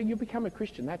think, they say, you become a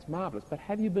Christian, that's marvellous, but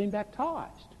have you been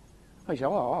baptised? I say,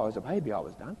 oh, as a baby I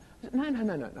was done. I said,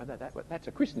 no, that's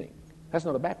a christening. That's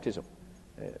not a baptism,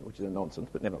 which is a nonsense,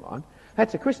 but never mind.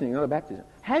 That's a christening, not a baptism.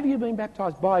 Have you been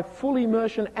baptised by full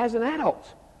immersion as an adult?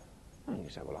 And you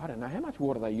say, well, I don't know how much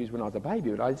water they used when I was a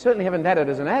baby, but I certainly haven't had it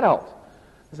as an adult.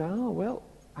 I say, oh, well,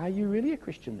 are you really a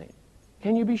Christian then?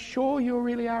 Can you be sure you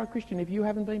really are a Christian if you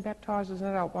haven't been baptised as an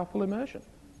adult by full immersion?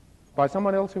 By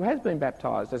someone else who has been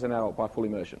baptised as an adult by full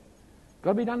immersion?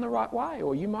 Got to be done the right way,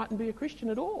 or you mightn't be a Christian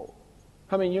at all.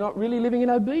 I mean, you're not really living in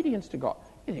obedience to God.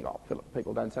 You think, oh,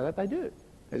 people don't say that. They do.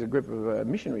 There's a group of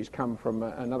missionaries come from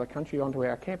another country onto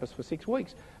our campus for 6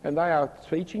 weeks, and they are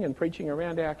teaching and preaching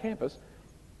around our campus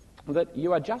that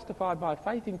you are justified by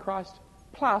faith in Christ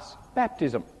plus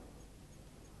baptism.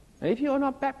 And if you are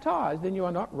not baptised, then you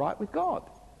are not right with God.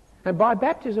 And by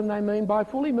baptism, they mean by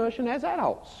full immersion as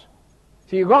adults.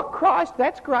 So you've got Christ,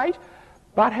 that's great,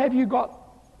 but have you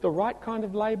got the right kind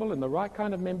of label and the right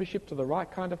kind of membership to the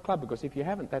right kind of club? Because if you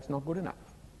haven't, that's not good enough.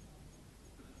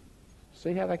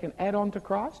 See how they can add on to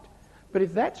Christ? But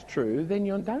if that's true, then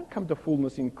you don't come to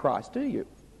fullness in Christ, do you?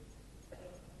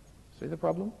 See the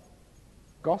problem?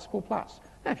 Gospel plus.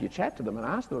 Now, if you chat to them and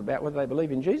ask them about whether they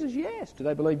believe in Jesus, yes. Do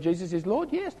they believe Jesus is Lord?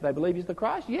 Yes. Do they believe he's the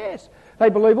Christ? Yes. They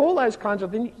believe all those kinds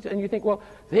of things, and you think, well,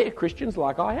 they're Christians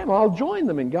like I am. I'll join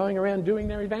them in going around doing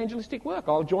their evangelistic work.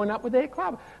 I'll join up with their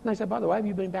club. And they say, by the way, have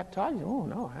you been baptised? Oh,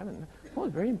 no, I haven't. Oh,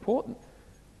 it's very important.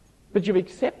 But you've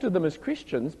accepted them as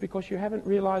Christians because you haven't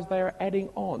realised they are adding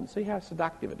on. See how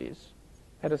seductive it is,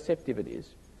 how deceptive it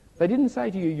is. They didn't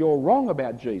say to you, you're wrong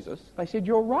about Jesus. They said,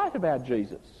 you're right about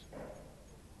Jesus.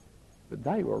 But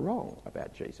they were wrong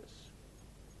about Jesus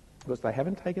because they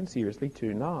haven't taken seriously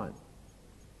 2:9.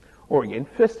 Or again,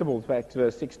 festivals, back to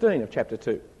verse 16 of chapter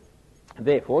 2.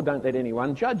 Therefore, don't let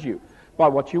anyone judge you by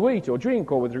what you eat or drink,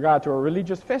 or with regard to a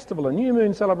religious festival, a new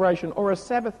moon celebration, or a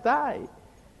Sabbath day.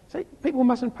 See, people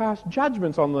mustn't pass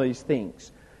judgments on these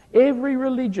things. Every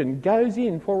religion goes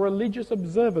in for religious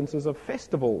observances of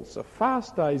festivals, of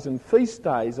fast days and feast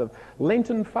days, of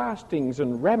Lenten fastings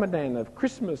and Ramadan, of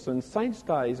Christmas and saints'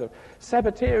 days, of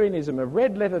Sabbatarianism, of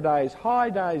red letter days, high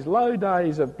days, low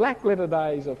days, of black letter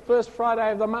days, of first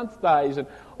Friday of the month days, and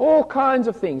all kinds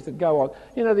of things that go on.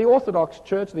 You know, the Orthodox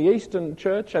Church, the Eastern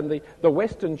Church and the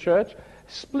Western Church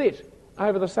split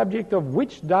over the subject of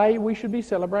which day we should be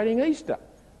celebrating Easter.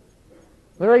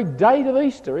 The very date of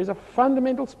Easter is a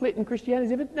fundamental split in Christianity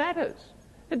as if it matters.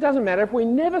 It doesn't matter if we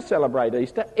never celebrate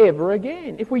Easter ever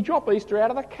again. If we drop Easter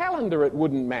out of the calendar, it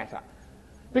wouldn't matter.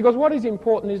 Because what is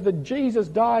important is that Jesus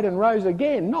died and rose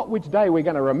again, not which day we're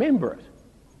going to remember it.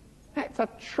 That's a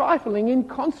trifling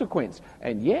inconsequence.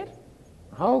 And yet,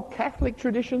 whole Catholic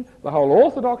tradition, the whole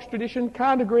Orthodox tradition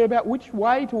can't agree about which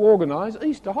way to organise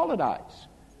Easter holidays.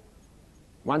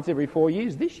 Once every 4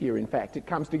 years, this year in fact, it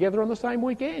comes together on the same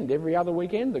weekend. Every other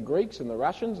weekend, the Greeks and the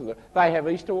Russians, they have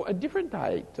Easter a different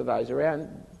day to those around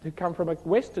who come from a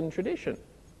Western tradition.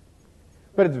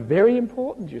 But it's very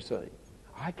important, you see.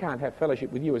 I can't have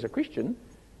fellowship with you as a Christian.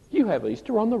 You have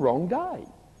Easter on the wrong day.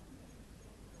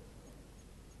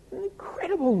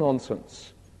 Incredible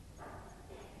nonsense.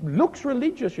 Looks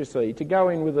religious, you see, to go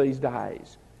in with these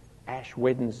days. Ash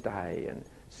Wednesday and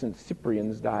St.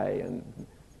 Cyprian's Day, and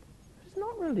it's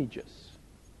not religious.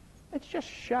 It's just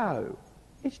show.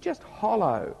 It's just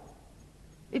hollow.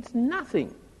 It's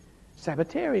nothing.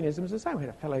 Sabbatarianism is the same. We had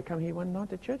a fellow come here one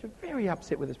night to church, very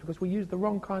upset with us because we used the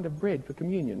wrong kind of bread for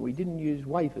communion. We didn't use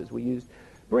wafers, we used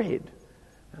bread.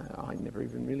 I never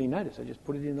even really noticed. I just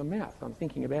put it in the mouth. I'm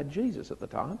thinking about Jesus at the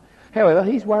time. However,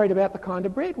 he's worried about the kind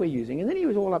of bread we're using. And then he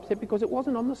was all upset because it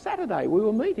wasn't on the Saturday we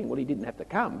were meeting. Well, he didn't have to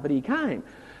come, but he came.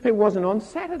 It wasn't on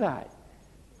Saturday.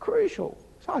 Crucial.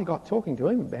 So I got talking to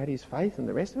him about his faith and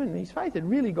the rest of it, and his faith had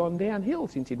really gone downhill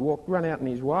since he'd run out on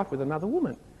his wife with another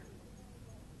woman.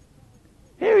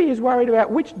 Here he is worried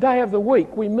about which day of the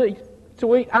week we meet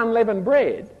to eat unleavened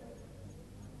bread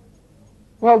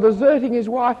while deserting his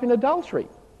wife in adultery.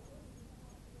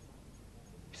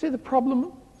 See the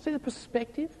problem? See the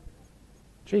perspective?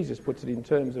 Jesus puts it in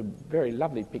terms of a very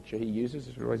lovely picture he uses,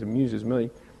 it always amuses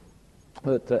me,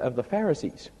 of the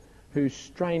Pharisees who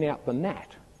strain out the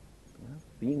gnat,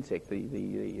 the insect,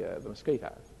 the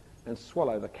mosquito, and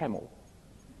swallow the camel.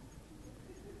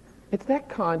 It's that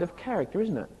kind of character,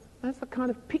 isn't it? That's the kind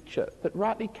of picture that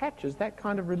rightly captures that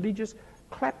kind of religious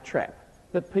claptrap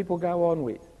that people go on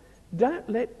with. Don't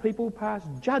let people pass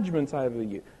judgments over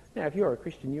you. Now, if you're a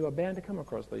Christian, you are bound to come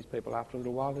across these people after a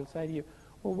little while who'll say to you,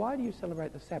 well, why do you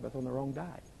celebrate the Sabbath on the wrong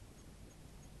day?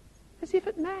 As if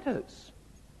it matters.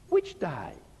 Which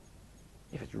day?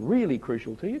 If it's really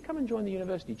crucial to you, come and join the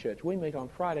university church. We meet on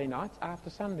Friday nights after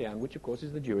sundown, which of course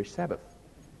is the Jewish Sabbath.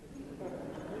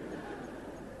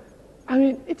 I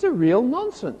mean, it's a real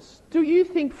nonsense. Do you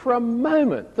think for a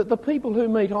moment that the people who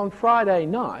meet on Friday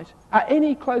night are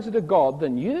any closer to God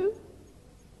than you?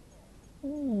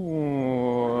 No,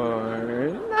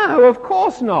 of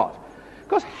course not.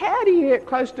 Because how do you get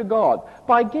close to God?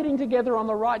 By getting together on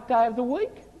the right day of the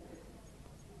week?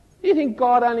 You think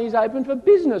God only is open for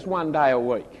business one day a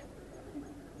week?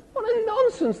 What a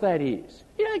nonsense that is.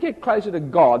 You don't get closer to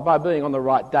God by being on the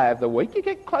right day of the week. You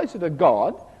get closer to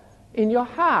God in your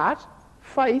heart,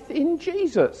 faith in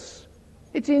Jesus.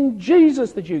 It's in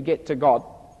Jesus that you get to God,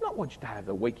 not which day of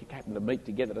the week you happen to meet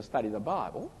together to study the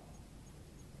Bible.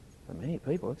 For many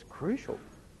people, it's crucial.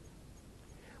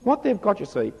 What they've got, you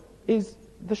see, is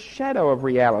the shadow of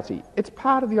reality. It's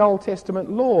part of the Old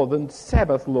Testament law, the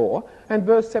Sabbath law. And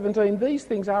verse 17, these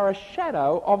things are a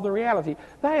shadow of the reality.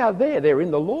 They are there. They're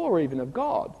in the law even of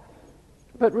God.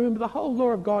 But remember, the whole law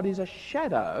of God is a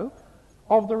shadow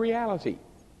of the reality.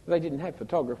 They didn't have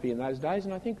photography in those days,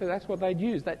 and I think that's what they'd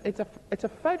use. It's a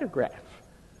photograph,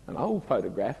 an old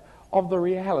photograph, of the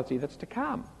reality that's to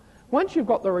come. Once you've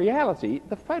got the reality,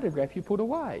 the photograph you put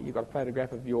away. You've got a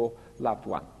photograph of your loved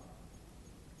one.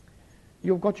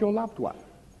 You've got your loved one.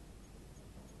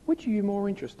 Which are you more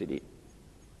interested in?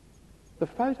 The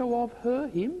photo of her,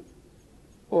 him,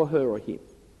 or her or him?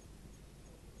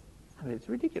 I mean, it's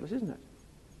ridiculous, isn't it?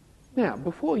 Now,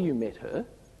 before you met her,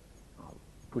 I'll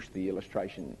push the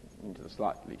illustration into the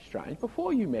slightly strange.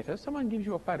 Before you met her, someone gives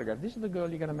you a photograph. This is the girl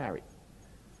you're going to marry.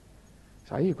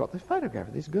 So you've got this photograph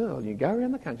of this girl, and you go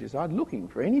around the countryside looking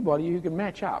for anybody who can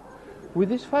match up with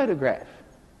this photograph.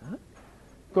 Huh?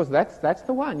 Because that's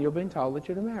the one you've been told that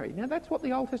you're to marry. Now, that's what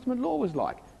the Old Testament law was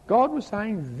like. God was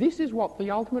saying, this is what the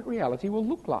ultimate reality will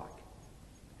look like.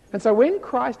 And so when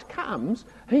Christ comes,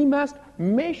 he must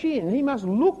mesh in, he must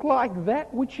look like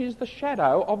that which is the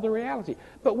shadow of the reality.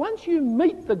 But once you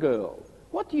meet the girl,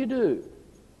 what do?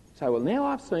 So, well, now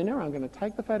I've seen her, I'm going to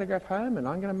take the photograph home and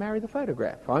I'm going to marry the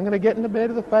photograph. I'm going to get into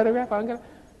bed with the photograph,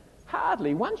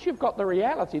 Hardly. Once you've got the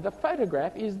reality, the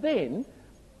photograph is then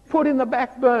put in the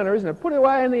back burner, isn't it? Put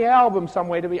away in the album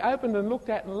somewhere to be opened and looked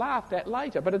at and laughed at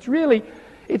later. But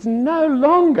it's no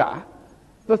longer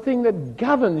the thing that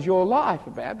governs your life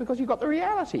about, because you've got the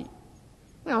reality.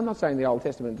 Now, I'm not saying the Old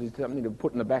Testament is something to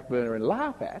put in the back burner and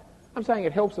laugh at. I'm saying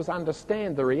it helps us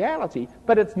understand the reality,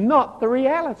 but it's not the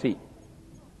reality.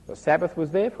 The Sabbath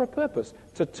was there for a purpose,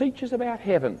 to teach us about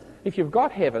heaven. If you've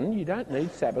got heaven, you don't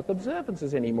need Sabbath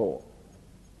observances anymore.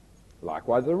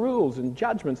 Likewise, the rules and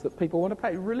judgments that people want to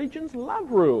pay. Religions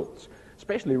love rules,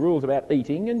 especially rules about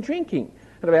eating and drinking,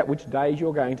 and about which days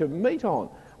you're going to meet on.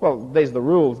 Well, there's the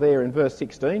rules there in verse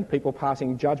 16, people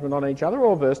passing judgment on each other,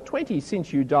 or verse 20,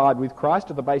 since you died with Christ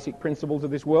to the basic principles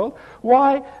of this world,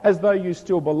 why, as though you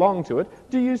still belong to it,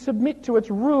 do you submit to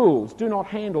its rules? Do not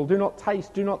handle, do not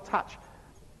taste, do not touch.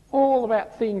 All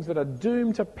about things that are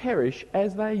doomed to perish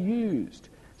as they're used.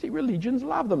 See, religions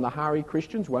love them. The Hari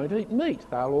Christians won't eat meat.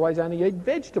 They'll always only eat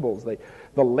vegetables.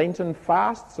 The Lenten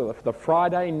fasts, the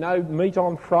Friday, no meat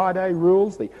on Friday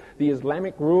rules, the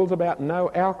Islamic rules about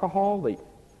no alcohol,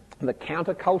 the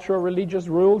counterculture religious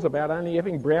rules about only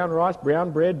having brown rice,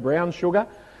 brown bread, brown sugar,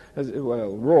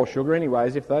 raw sugar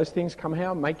anyways, if those things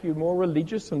somehow make you more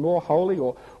religious and more holy,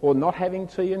 or not having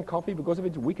tea and coffee because of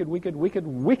its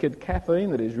wicked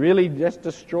caffeine that is really just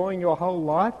destroying your whole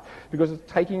life because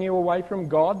it's taking you away from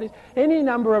God. There's any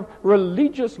number of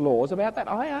religious laws about that.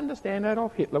 I understand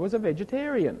Adolf Hitler was a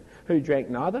vegetarian who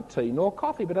drank neither tea nor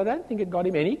coffee, but I don't think it got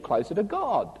him any closer to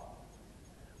God.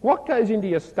 What goes into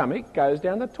your stomach goes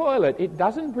down the toilet. It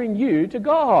doesn't bring you to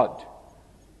God.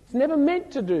 It's never meant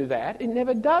to do that. It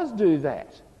never does do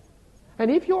that.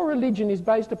 And if your religion is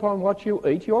based upon what you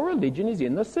eat, your religion is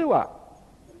in the sewer.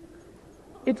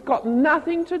 It's got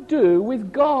nothing to do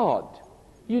with God.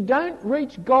 You don't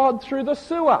reach God through the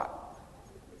sewer.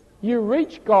 You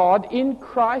reach God in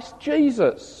Christ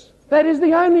Jesus. That is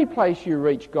the only place you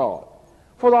reach God.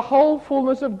 For the whole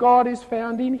fullness of God is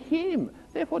found in Him.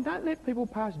 Therefore, don't let people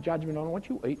pass judgment on what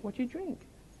you eat, what you drink.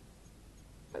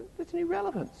 That's an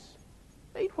irrelevance.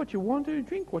 Eat what you want to,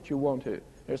 drink what you want to.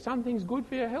 There are some things good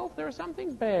for your health, there are some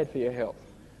things bad for your health.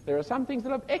 There are some things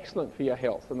that are excellent for your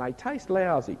health, and they taste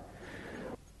lousy.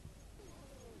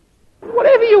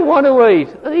 Whatever you want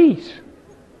to eat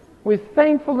with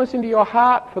thankfulness into your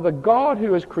heart for the God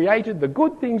who has created the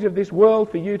good things of this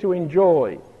world for you to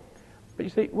enjoy. But you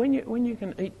see, when you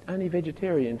can eat only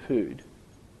vegetarian food,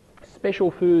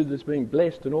 special food that's been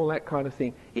blessed and all that kind of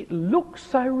thing, it looks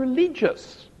so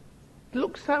religious. It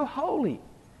looks so holy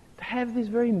to have this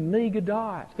very meagre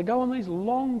diet, to go on these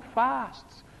long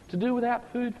fasts, to do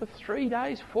without food for 3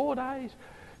 days, 4 days,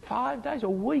 5 days, a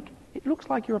week. It looks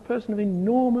like you're a person of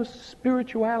enormous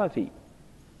spirituality.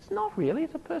 It's not really.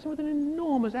 It's a person with an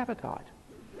enormous appetite.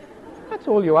 That's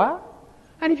all you are.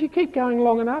 And if you keep going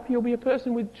long enough, you'll be a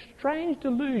person with strange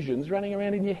delusions running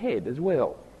around in your head as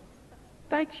well.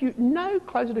 Takes you no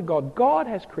closer to God. God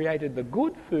has created the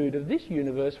good food of this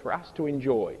universe for us to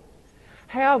enjoy.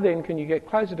 How then can you get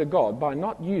closer to God by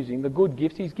not using the good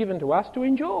gifts He's given to us to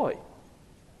enjoy?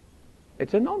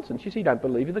 It's a nonsense. You see, you don't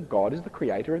believe that God is the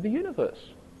creator of the universe.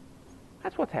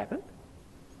 That's what's happened.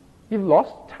 You've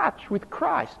lost touch with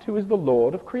Christ, who is the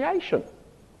Lord of creation.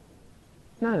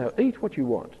 No, eat what you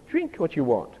want. Drink what you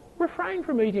want. Refrain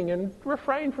from eating and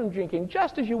refrain from drinking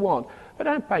just as you want, but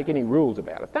don't make any rules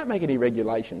about it. Don't make any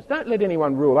regulations. Don't let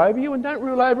anyone rule over you, and don't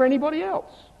rule over anybody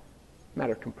else.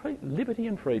 Matter of complete liberty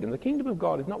and freedom. The kingdom of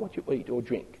God is not what you eat or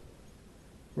drink.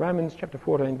 Romans chapter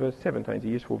 14 verse 17 is a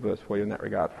useful verse for you in that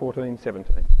regard.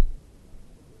 14:17.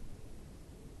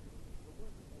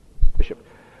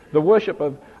 The worship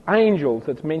of angels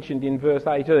that's mentioned in verse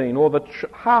 18, or the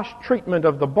harsh treatment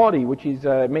of the body which is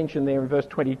mentioned there in verse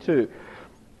 22.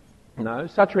 No,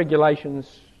 such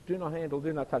regulations do not handle,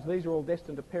 do not touch. These are all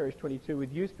destined to perish, 22,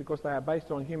 with use because they are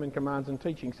based on human commands and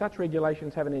teaching. Such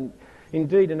regulations have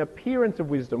indeed an appearance of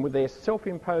wisdom with their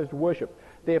self-imposed worship,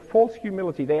 their false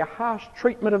humility, their harsh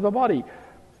treatment of the body.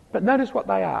 But notice what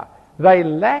they are. They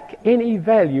lack any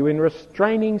value in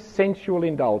restraining sensual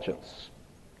indulgence.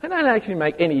 They don't actually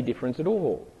make any difference at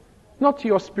all. Not to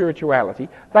your spirituality.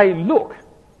 They look,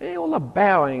 all the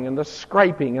bowing and the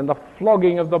scraping and the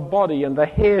flogging of the body and the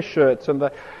hair shirts and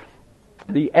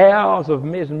the hours of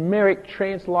mesmeric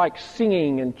trance-like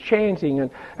singing and chanting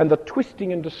and the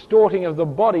twisting and distorting of the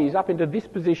bodies up into this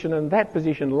position and that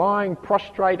position, lying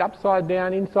prostrate, upside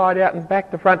down, inside out and back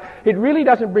to front. It really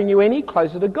doesn't bring you any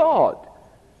closer to God.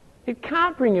 It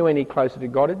can't bring you any closer to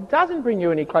God. It doesn't bring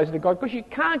you any closer to God because you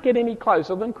can't get any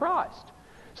closer than Christ.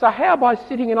 So how by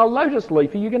sitting in a lotus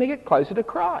leaf are you going to get closer to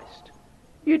Christ?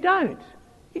 You don't.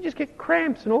 You just get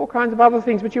cramps and all kinds of other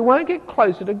things, but you won't get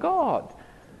closer to God.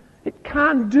 It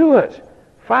can't do it.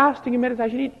 Fasting and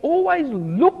meditation, it always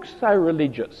looks so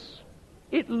religious.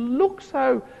 It looks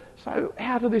so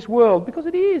out of this world because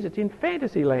it is. It's in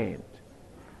fantasy land.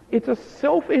 It's a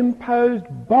self-imposed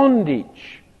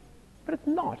bondage. But it's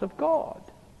not of God.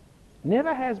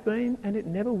 Never has been and it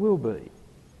never will be.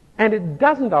 And it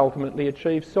doesn't ultimately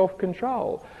achieve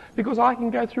self-control because I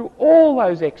can go through all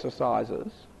those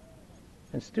exercises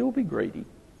and still be greedy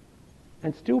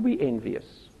and still be envious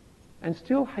and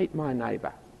still hate my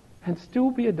neighbour and still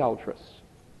be adulterous.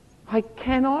 I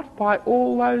cannot, by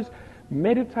all those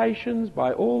meditations,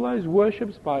 by all those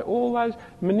worships, by all those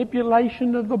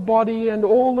manipulation of the body and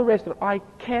all the rest of it, I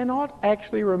cannot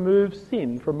actually remove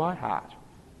sin from my heart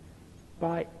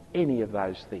by any of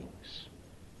those things.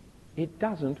 It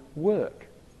doesn't work.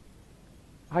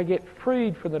 I get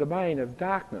freed from the domain of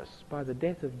darkness by the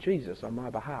death of Jesus on my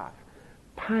behalf,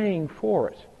 paying for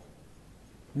it,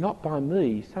 not by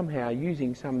me somehow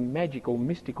using some magical,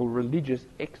 mystical, religious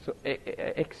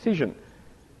excision.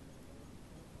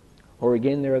 Or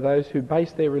again, there are those who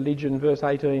base their religion, verse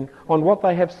 18, on what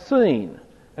they have seen,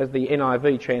 as the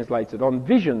NIV translates it, on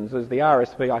visions, as the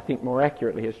RSV, I think, more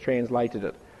accurately has translated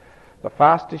it. The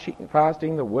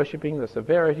fasting, the worshipping, the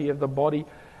severity of the body,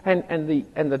 and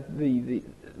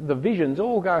the visions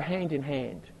all go hand in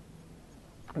hand.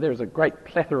 There is a great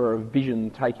plethora of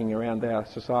vision taking around our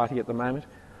society at the moment.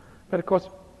 But of course,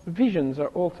 visions are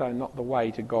also not the way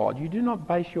to God. You do not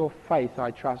base your faith, I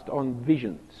trust, on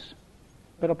visions,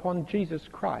 but upon Jesus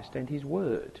Christ and his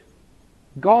word.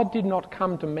 God did not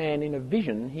come to man in a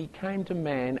vision, he came to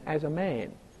man as a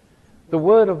man. The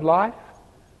word of life,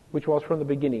 which was from the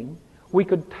beginning, we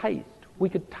could taste, we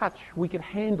could touch, we could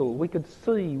handle, we could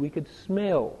see, we could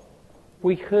smell.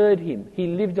 We heard him, he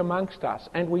lived amongst us,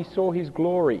 and we saw his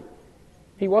glory.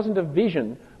 He wasn't a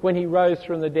vision when he rose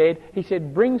from the dead. He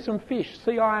said, bring some fish,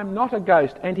 see I am not a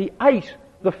ghost, and he ate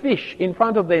the fish in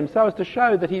front of them so as to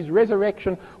show that his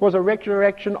resurrection was a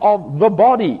resurrection of the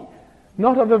body,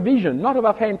 not of a vision, not of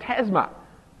a phantasma.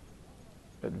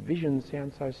 But vision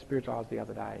sounds so spiritual. I was the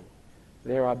other day.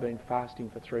 There I'd been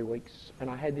fasting for 3 weeks and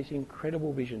I had this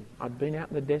incredible vision. I'd been out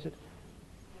in the desert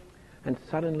and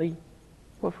suddenly,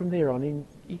 well, from there on in,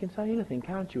 you can say anything,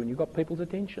 can't you? And you've got people's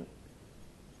attention.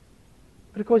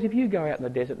 But of course, if you go out in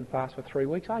the desert and fast for 3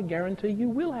 weeks, I guarantee you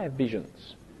will have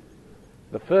visions.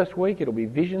 The first week it'll be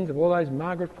visions of all those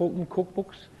Margaret Fulton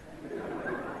cookbooks.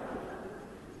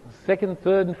 The second,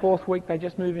 third and fourth week they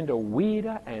just move into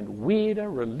weirder and weirder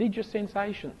religious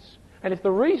sensations. And if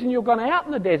the reason you've gone out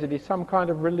in the desert is some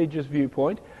kind of religious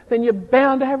viewpoint, then you're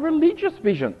bound to have religious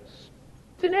visions.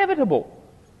 It's inevitable.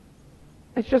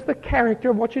 It's just the character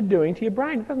of what you're doing to your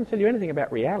brain. It doesn't tell you anything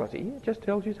about reality. It just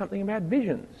tells you something about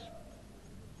visions.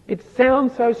 It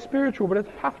sounds so spiritual, but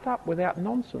it's puffed up without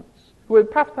nonsense. We're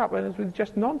puffed up with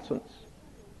just nonsense.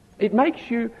 It makes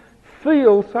you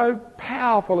feel so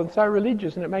powerful and so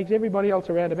religious, and it makes everybody else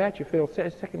around about you feel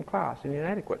second class and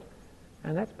inadequate.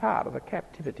 And that's part of the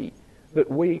captivity that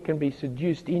we can be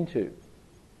seduced into.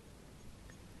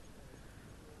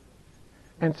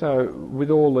 And so with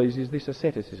all these is this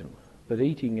asceticism, that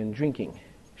eating and drinking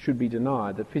should be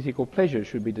denied, that physical pleasure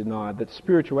should be denied, that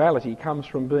spirituality comes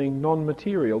from being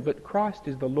non-material, but Christ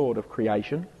is the Lord of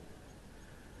creation.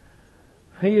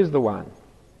 He is the one.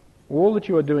 All that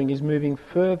you are doing is moving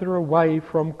further away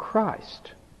from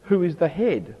Christ, who is the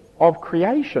head of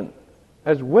creation,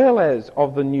 as well as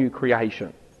of the new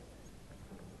creation.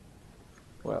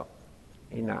 Well,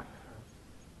 enough.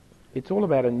 It's all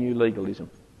about a new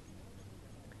legalism.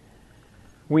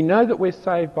 We know that we're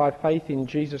saved by faith in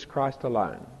Jesus Christ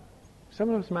alone.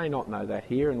 Some of us may not know that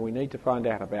here, and we need to find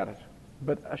out about it.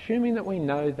 But assuming that we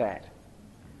know that,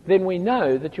 then we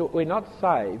know that we're not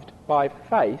saved by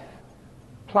faith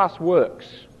plus works.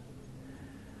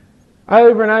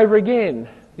 Over and over again,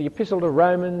 the Epistle to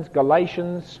Romans,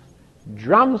 Galatians,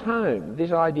 drums home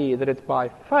this idea that it's by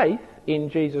faith in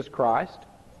Jesus Christ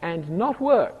and not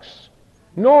works.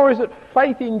 Nor is it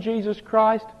faith in Jesus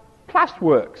Christ plus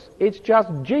works. It's just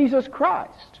Jesus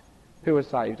Christ who has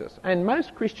saved us. And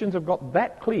most Christians have got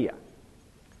that clear.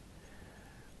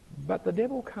 But the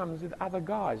devil comes with other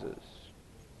guises.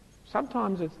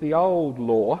 Sometimes it's the old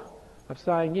law of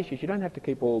saying, yes, you don't have to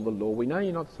keep all the law. We know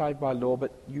you're not saved by law,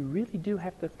 but you really do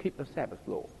have to keep the Sabbath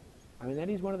law. I mean, that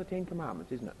is one of the 10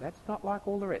 Commandments, isn't it? That's not like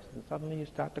all the rest. And suddenly you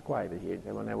start to quaver here and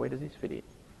say, well, now, where does this fit in?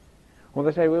 Or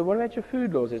they say, well, what about your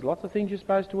food laws? There's lots of things you're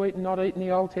supposed to eat and not eat in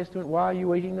the Old Testament. Why are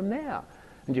you eating them now?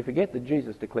 And you forget that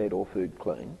Jesus declared all food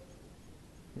clean.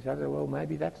 You say, well,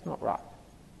 maybe that's not right.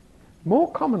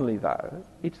 More commonly, though,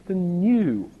 it's the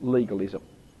new legalism.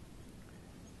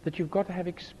 That you've got to have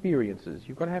experiences.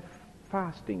 You've got to have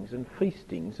fastings and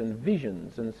feastings and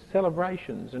visions and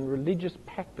celebrations and religious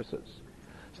practices.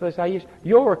 So they say, yes,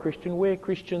 you're a Christian, we're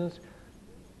Christians,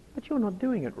 but you're not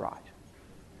doing it right.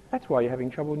 That's why you're having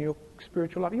trouble in your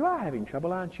spiritual life. You are having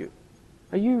trouble, aren't you?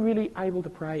 Are you really able to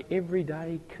pray every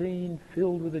day, keen,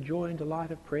 filled with the joy and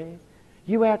delight of prayer?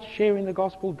 You out sharing the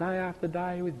gospel day after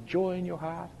day with joy in your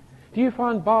heart? Do you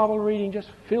find Bible reading just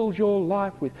fills your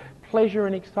life with pleasure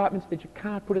and excitement so that you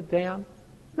can't put it down?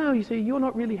 No, you see, you're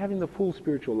not really having the full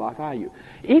spiritual life, are you?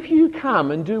 If you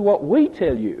come and do what we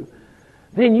tell you,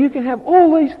 then you can have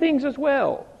all these things as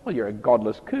well. Well, you're a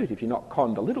godless coot if you're not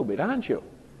conned a little bit, aren't you?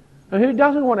 And who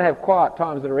doesn't want to have quiet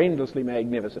times that are endlessly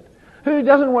magnificent? Who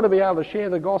doesn't want to be able to share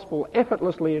the gospel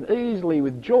effortlessly and easily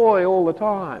with joy all the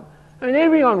time? I mean,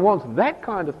 everyone wants that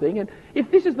kind of thing, and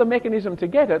if this is the mechanism to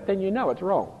get it, then you know it's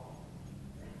wrong.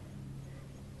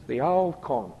 It's the old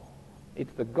con.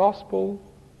 It's the gospel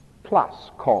plus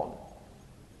con.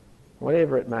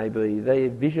 Whatever it may be, they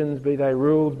visions, be they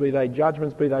rules, be they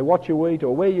judgments, be they what you eat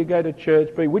or where you go to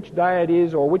church, be which day it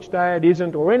is or which day it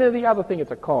isn't or any of the other thing,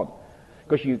 it's a con.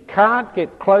 Because you can't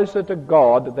get closer to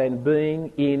God than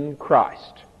being in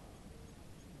Christ.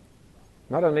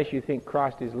 Not unless you think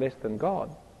Christ is less than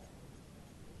God,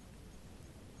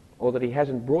 or that he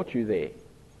hasn't brought you there.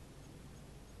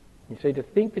 You see, to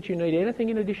think that you need anything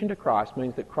in addition to Christ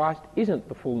means that Christ isn't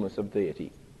the fullness of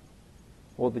deity,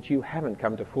 or that you haven't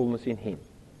come to fullness in him.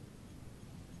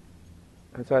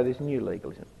 And so there's new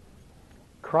legalism.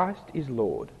 Christ is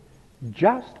Lord.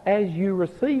 Just as you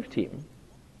received him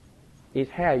is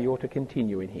how you're to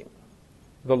continue in him.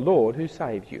 The Lord who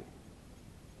saves you.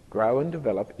 Grow and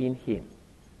develop in him.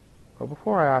 Well,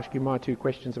 before I ask you my two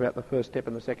questions about the first step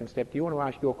and the second step, do you want to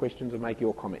ask your questions and make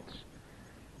your comments?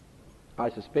 I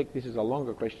suspect this is a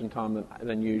longer question time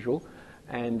than usual,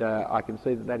 and I can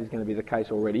see that is going to be the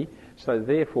case already. So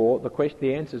therefore,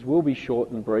 the answers will be short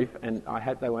and brief, and I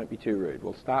hope they won't be too rude.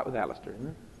 We'll start with Alistair, isn't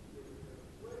it?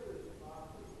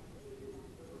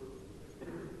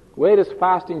 Where does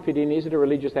fasting fit in? Is it a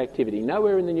religious activity?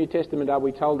 Nowhere in the New Testament are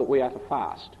we told that we are to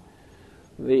fast.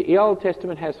 The Old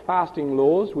Testament has fasting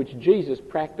laws which Jesus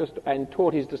practiced and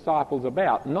taught his disciples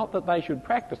about. Not that they should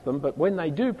practice them, but when they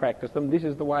do practice them, this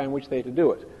is the way in which they're to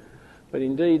do it. But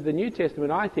indeed, the New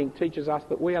Testament, I think, teaches us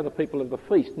that we are the people of the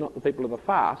feast, not the people of the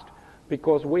fast,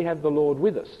 because we have the Lord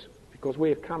with us, because we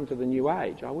have come to the new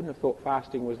age. I wouldn't have thought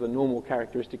fasting was the normal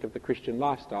characteristic of the Christian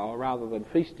lifestyle, rather than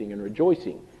feasting and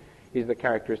rejoicing is the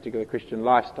characteristic of the Christian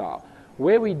lifestyle.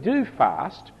 Where we do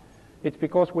fast, it's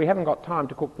because we haven't got time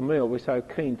to cook the meal, we're so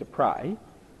keen to pray,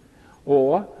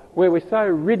 or where we're so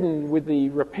ridden with the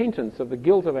repentance of the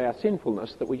guilt of our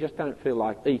sinfulness that we just don't feel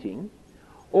like eating,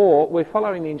 or we're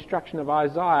following the instruction of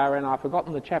Isaiah, and I've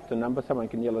forgotten the chapter number, someone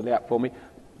can yell it out for me,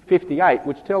 58,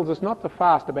 which tells us not to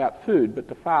fast about food, but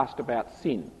to fast about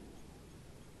sin.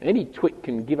 Any twit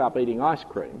can give up eating ice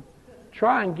cream.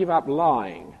 Try and give up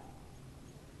lying.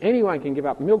 Anyone can give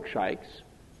up milkshakes.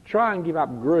 Try and give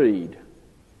up greed.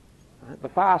 The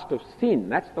fast of sin,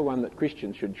 that's the one that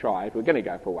Christians should try if we're going to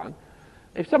go for one.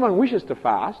 If someone wishes to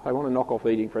fast, they want to knock off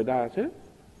eating for a day or two,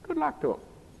 good luck to them.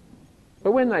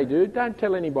 But when they do, don't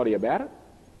tell anybody about it.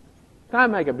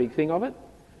 Don't make a big thing of it.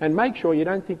 And make sure you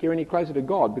don't think you're any closer to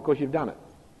God because you've done it.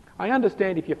 I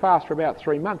understand if you fast for about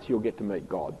 3 months, you'll get to meet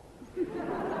God.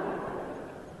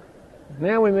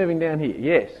 Now we're moving down here.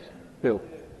 Yes, Bill.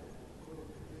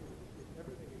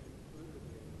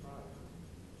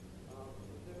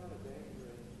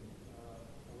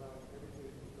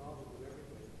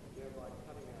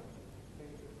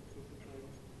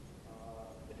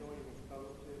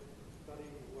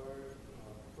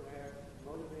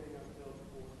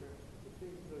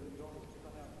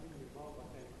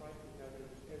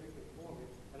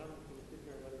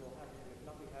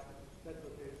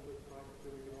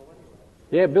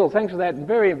 Yeah, Bill, thanks for that.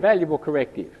 Very valuable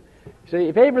corrective. See,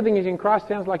 if everything is in Christ,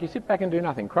 sounds like you sit back and do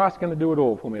nothing. Christ's going to do it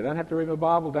all for me. I don't have to read my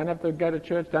Bible, don't have to go to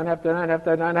church, don't have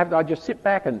to. I just sit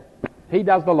back and he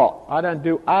does the lot. I don't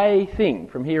do a thing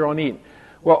from here on in.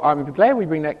 Well, I'm glad we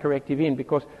bring that corrective in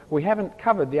because we haven't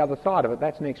covered the other side of it.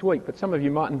 That's next week. But some of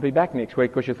you mightn't be back next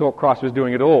week because you thought Christ was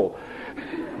doing it all.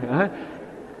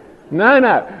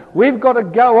 No. We've got to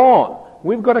go on.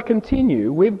 We've got to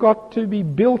continue. We've got to be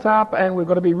built up and we've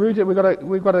got to be rooted. We've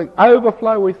got to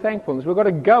overflow with thankfulness. We've got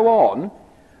to go on,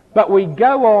 but we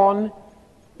go on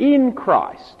in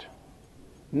Christ,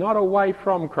 not away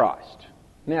from Christ.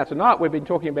 Now tonight we've been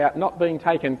talking about not being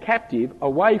taken captive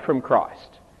away from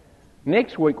Christ.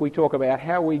 Next week we talk about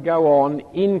how we go on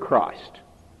in Christ.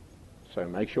 So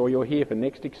make sure you're here for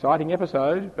next exciting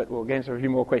episode, but we'll answer a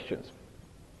few more questions.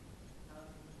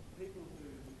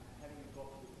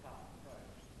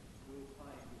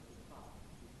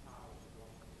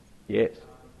 Yes.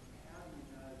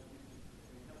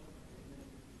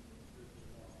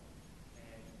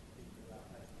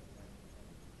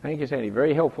 Thank you, Sandy.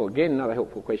 Very helpful. Again, another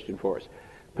helpful question for us.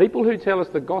 People who tell us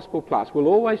the gospel plus will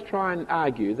always try and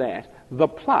argue that the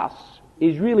plus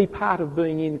is really part of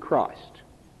being in Christ.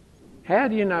 How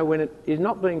do you know when it is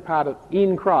not being part of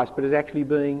in Christ, but is actually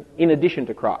being in addition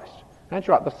to Christ? That's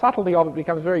right. The subtlety of it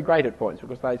becomes very great at points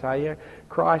because they say, yeah,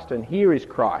 Christ and here is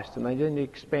Christ, and they then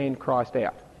expand Christ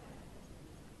out.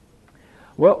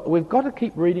 Well, we've got to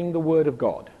keep reading the Word of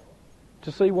God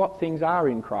to see what things are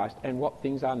in Christ and what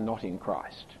things are not in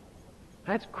Christ.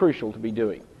 That's crucial to be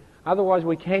doing. Otherwise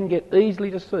we can get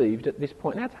easily deceived at this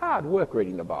point. Now it's hard work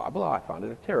reading the Bible. I find it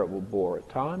a terrible bore at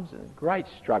times and a great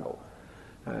struggle.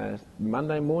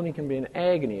 Monday morning can be an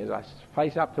agony as I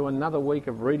face up to another week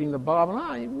of reading the Bible.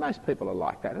 Most people are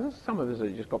like that. Some of us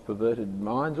have just got perverted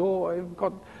minds or have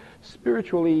got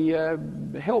spiritually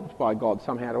helped by God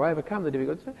somehow to overcome the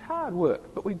difficulties. It's hard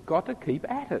work, but we've got to keep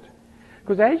at it.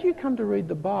 Because as you come to read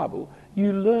the Bible,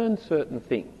 you learn certain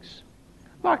things.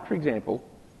 Like, for example,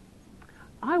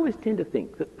 I always tend to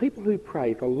think that people who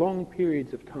pray for long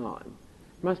periods of time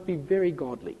must be very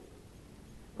godly.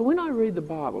 But when I read the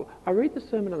Bible, I read the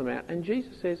Sermon on the Mount, and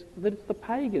Jesus says that it's the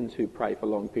pagans who pray for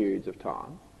long periods of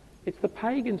time. It's the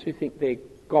pagans who think they're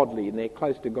godly and they're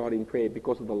close to God in prayer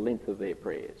because of the length of their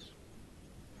prayers.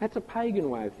 That's a pagan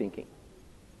way of thinking.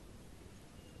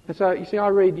 And so, you see, I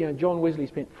read, John Wesley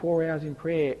spent 4 hours in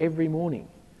prayer every morning.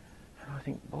 And I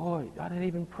think, boy, I don't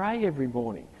even pray every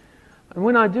morning. And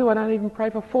when I do, I don't even pray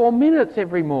for 4 minutes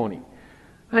every morning.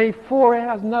 4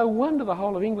 hours, no wonder the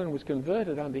whole of England was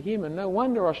converted under him, and no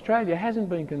wonder Australia hasn't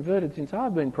been converted since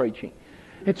I've been preaching.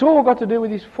 It's all got to do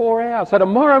with his 4 hours. So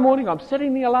tomorrow morning I'm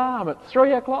setting the alarm at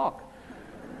 3 o'clock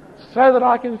so that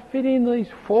I can fit in these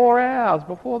 4 hours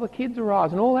before the kids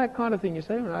arise and all that kind of thing. You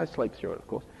see, I sleep through it, of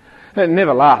course. It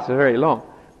never lasts very long.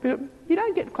 But you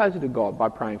don't get closer to God by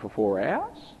praying for 4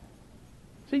 hours.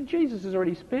 See, Jesus has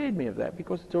already spared me of that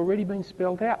because it's already been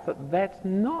spelled out that that's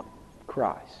not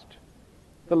Christ.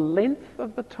 The length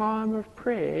of the time of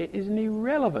prayer is an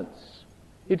irrelevance.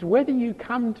 It's whether you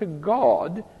come to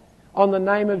God on the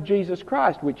name of Jesus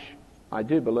Christ, which I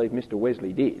do believe Mr.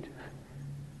 Wesley did,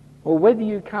 or whether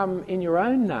you come in your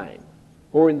own name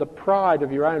or in the pride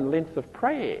of your own length of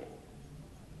prayer.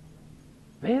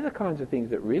 They're the kinds of things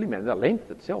that really matter. The length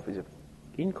itself is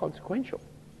inconsequential.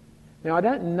 Now, I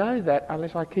don't know that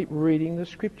unless I keep reading the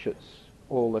Scriptures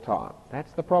all the time.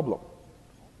 That's the problem.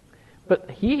 But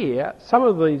here, some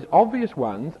of these obvious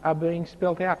ones are being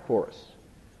spelt out for us.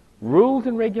 Rules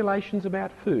and regulations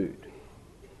about food.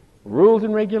 Rules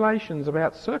and regulations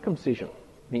about circumcision.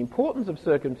 The importance of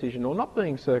circumcision or not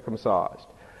being circumcised.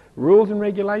 Rules and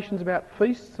regulations about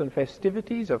feasts and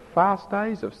festivities, of fast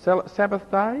days, of Sabbath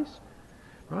days.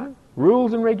 Right?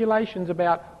 Rules and regulations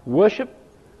about worship,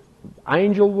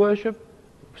 angel worship,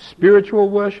 spiritual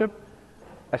worship,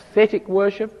 ascetic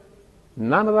worship.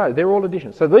 None of those. They're all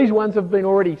additions. So these ones have been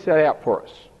already set out for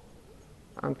us.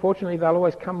 Unfortunately, they'll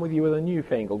always come with you with a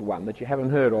newfangled one that you haven't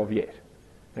heard of yet.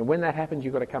 And when that happens,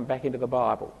 you've got to come back into the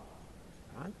Bible.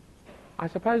 Right? I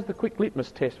suppose the quick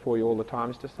litmus test for you all the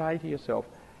time is to say to yourself,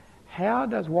 how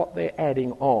does what they're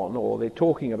adding on, or they're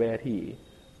talking about here,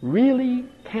 really,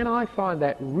 can I find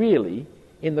that really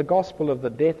in the gospel of the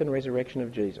death and resurrection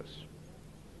of Jesus?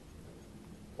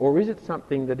 Or is it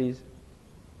something that is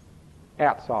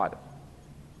outside it?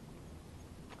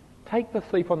 Take the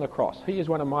thief on the cross. He is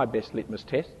one of my best litmus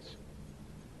tests.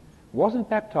 Wasn't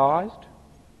baptised,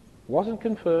 wasn't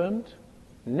confirmed,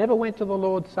 never went to the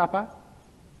Lord's Supper,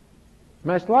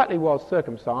 most likely was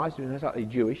circumcised, most likely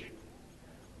Jewish,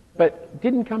 but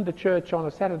didn't come to church on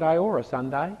a Saturday or a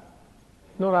Sunday,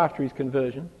 not after his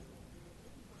conversion.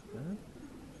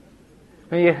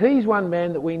 And yet he's one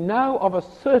man that we know of a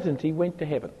certainty went to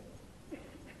heaven.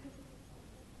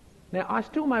 Now, I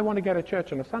still may want to go to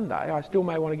church on a Sunday, I still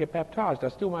may want to get baptised, I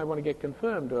still may want to get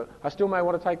confirmed, or I still may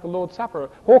want to take the Lord's Supper,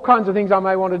 all kinds of things I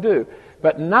may want to do.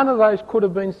 But none of those could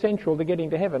have been central to getting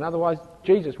to heaven, otherwise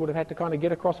Jesus would have had to kind of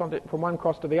get across from one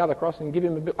cross to the other cross and give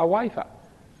him a wafer.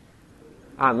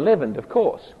 Unleavened, of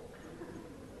course.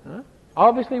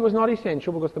 Obviously it was not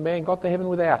essential because the man got to heaven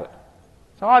without it.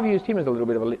 So I've used him as a little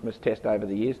bit of a litmus test over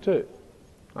the years too.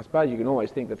 I suppose you can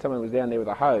always think that someone was down there with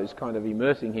a hose kind of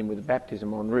immersing him with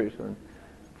baptism en route and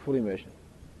full immersion.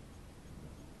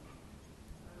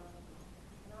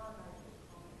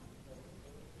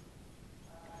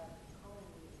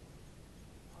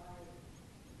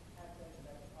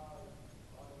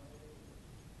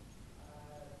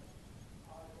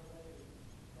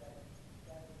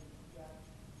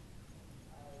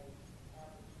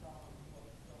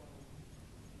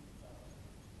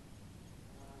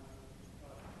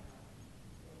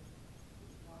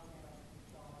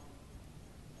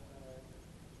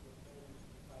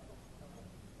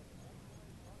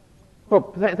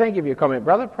 Well, thank you for your comment,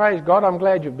 brother. Praise God, I'm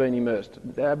glad you've been immersed.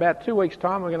 About 2 weeks'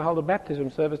 time, we're going to hold a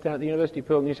baptism service down at the University of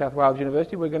Pearl, New South Wales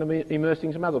University. We're going to be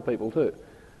immersing some other people too.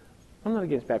 I'm not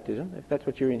against baptism, if that's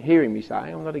what you're hearing me say.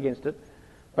 I'm not against it.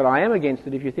 But I am against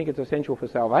it if you think it's essential for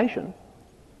salvation,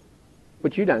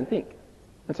 which you don't think.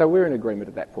 And so we're in agreement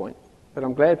at that point. But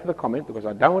I'm glad for the comment because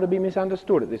I don't want to be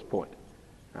misunderstood at this point.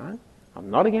 Right? I'm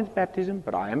not against baptism,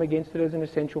 but I am against it as an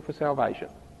essential for salvation.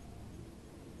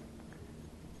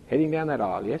 Heading down that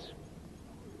aisle, yes?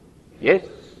 Yes,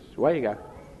 away you go.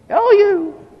 Oh,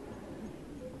 you!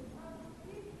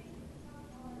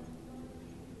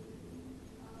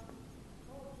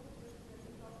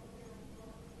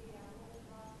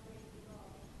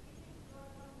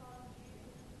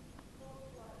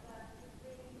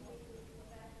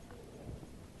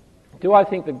 Do I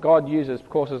think that God uses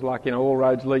courses like, all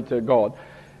roads lead to God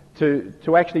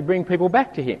to actually bring people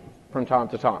back to him from time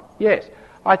to time? Yes.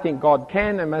 I think God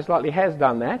can and most likely has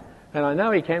done that. And I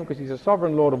know he can because he's a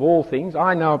sovereign Lord of all things.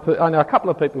 I know a couple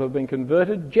of people who have been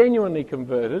converted, genuinely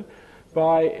converted,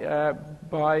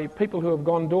 by people who have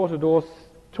gone door to door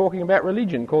talking about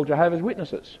religion called Jehovah's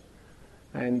Witnesses.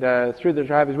 And through the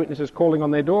Jehovah's Witnesses calling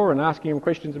on their door and asking them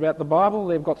questions about the Bible,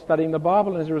 they've got studying the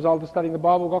Bible, and as a result of studying the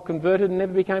Bible got converted and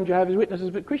never became Jehovah's Witnesses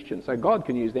but Christians. So God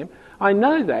can use them. I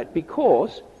know that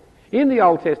because in the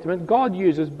Old Testament God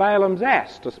uses Balaam's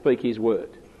ass to speak his word.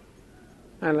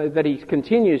 And that he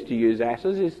continues to use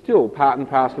asses is still part and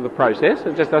parcel of the process.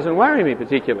 It just doesn't worry me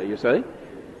particularly, you see.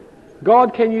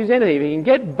 God can use anything. If he can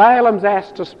get Balaam's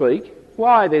ass to speak,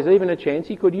 why, there's even a chance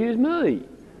he could use me.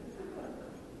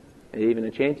 Even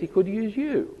a chance he could use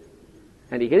you.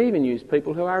 And he can even use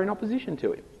people who are in opposition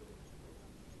to him.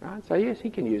 Right? So yes, he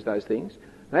can use those things.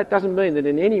 That doesn't mean that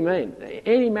in any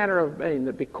manner of being,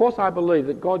 that because I believe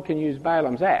that God can use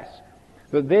Balaam's ass,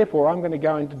 that therefore I'm going to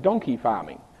go into donkey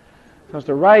farming. So as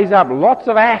to raise up lots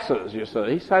of asses, you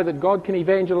see, so that God can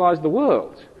evangelise the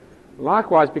world.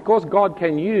 Likewise, because God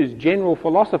can use general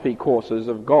philosophy courses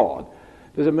of God,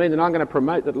 does it mean that I'm going to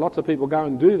promote that lots of people go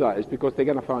and do those because they're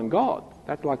going to find God?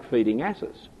 That's like feeding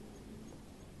asses.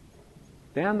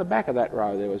 Down the back of that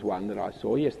row there was one that I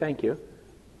saw. Yes, thank you.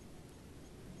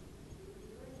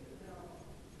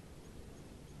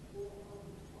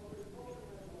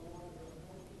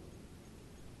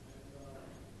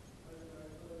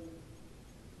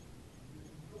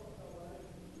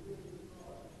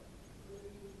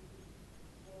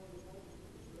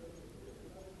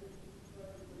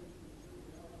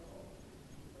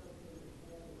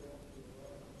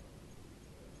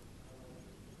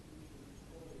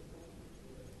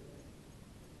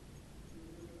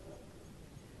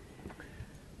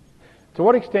 To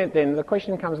what extent then, the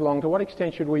question comes along, to what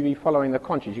extent should we be following the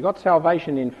conscience? You've got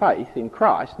salvation in faith in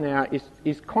Christ. Now,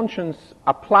 is conscience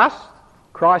a plus,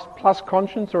 Christ plus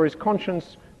conscience, or is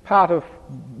conscience part of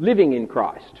living in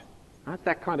Christ? That's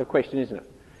that kind of question, isn't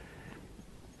it?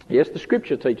 Yes, the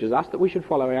Scripture teaches us that we should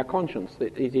follow our conscience.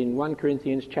 That is in 1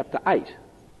 Corinthians chapter 8.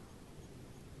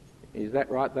 Is that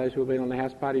right, those who have been on the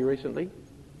house party recently?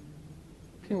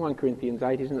 It's in 1 Corinthians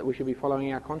 8, isn't it, that we should be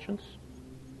following our conscience?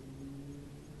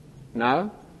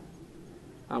 No?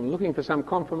 I'm looking for some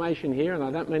confirmation here, and I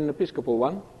don't mean an Episcopal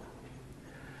one.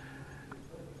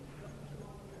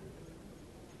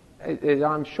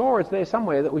 I'm sure it's there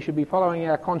somewhere that we should be following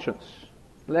our conscience.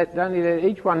 Only that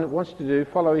each one that wants to do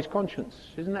follow his conscience.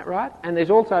 Isn't that right? And there's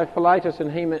also Philetus and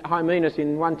Hymenaeus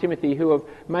in 1 Timothy who have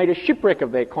made a shipwreck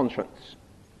of their conscience.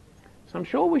 So I'm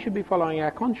sure we should be following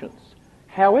our conscience.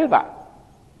 However,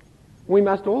 we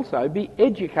must also be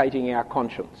educating our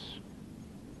conscience.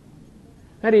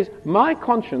 That is, my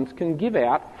conscience can give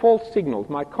out false signals.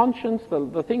 My conscience,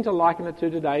 the things I liken it to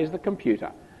today is the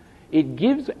computer. It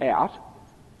gives out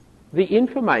the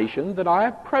information that I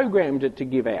have programmed it to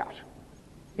give out.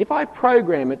 If I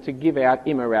program it to give out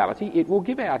immorality, it will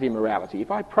give out immorality.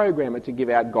 If I program it to give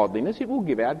out godliness, it will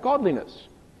give out godliness.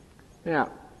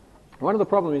 Now, one of the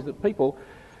problems is that people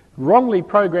wrongly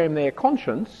program their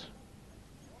conscience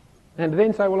and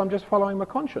then say, well, I'm just following my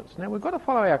conscience. Now, we've got to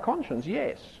follow our conscience,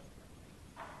 yes.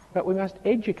 But we must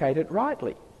educate it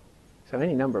rightly. So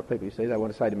any number of people, you see, they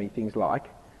want to say to me things like,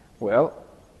 well,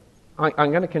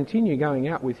 I'm going to continue going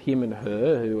out with him and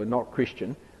her who are not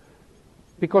Christian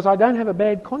because I don't have a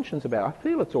bad conscience about it. I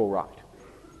feel it's all right.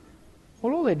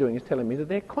 Well, all they're doing is telling me that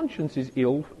their conscience is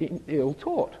ill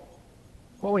taught.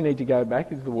 What we need to go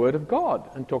back is the Word of God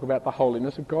and talk about the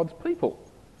holiness of God's people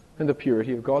and the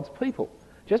purity of God's people.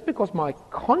 Just because my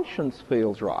conscience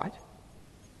feels right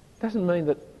doesn't mean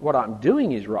that what I'm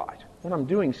doing is right. What I'm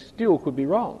doing still could be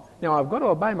wrong. Now, I've got to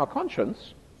obey my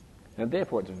conscience, and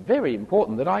therefore it's very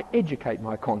important that I educate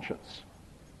my conscience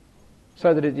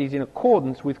so that it is in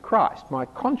accordance with Christ. My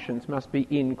conscience must be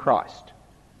in Christ.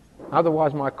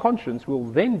 Otherwise, my conscience will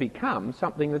then become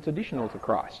something that's additional to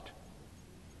Christ.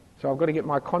 So I've got to get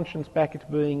my conscience back to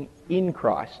being in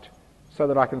Christ so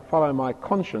that I can follow my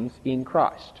conscience in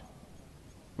Christ.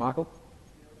 Michael?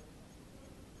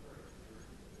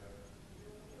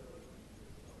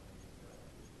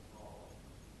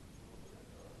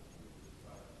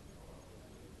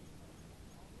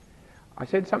 I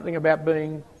said something about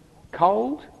being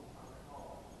cold.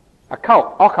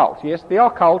 Occult, yes. The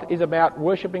occult is about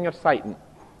worshipping of Satan,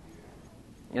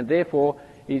 and therefore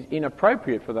is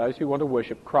inappropriate for those who want to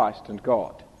worship Christ and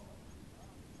God.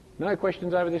 No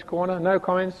questions over this corner, no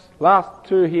comments. Last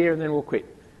two here and then we'll quit.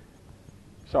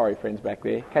 Sorry, friends back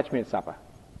there. Catch me at supper.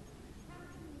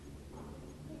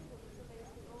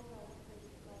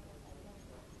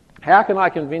 How can I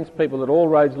convince people that all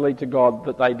roads lead to God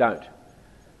that they don't?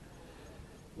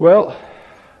 Well,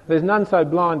 there's none so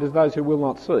blind as those who will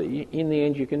not see. In the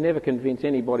end, you can never convince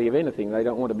anybody of anything they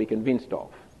don't want to be convinced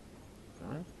of.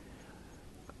 Right?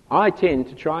 I tend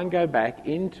to try and go back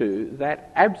into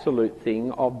that absolute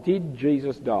thing of did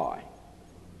Jesus die?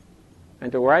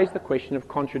 And to raise the question of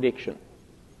contradiction.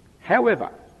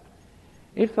 However,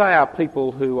 if they are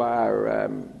people who are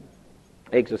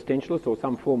existentialists or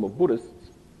some form of Buddhists,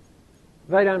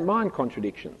 they don't mind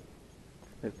contradiction.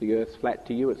 If the earth's flat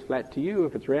to you, it's flat to you.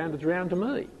 If it's round to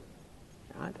me.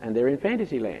 Right? And they're in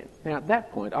fantasy land. Now, at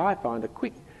that point, I find a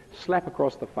quick slap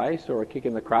across the face or a kick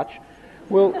in the crutch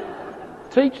will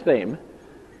teach them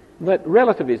that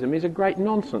relativism is a great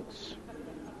nonsense.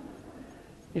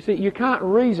 You see, you can't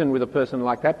reason with a person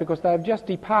like that because they have just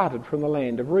departed from the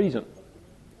land of reason.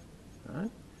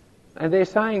 Right? And they're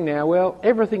saying now, well,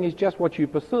 everything is just what you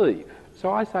perceive.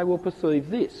 So I say, well, perceive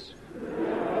this.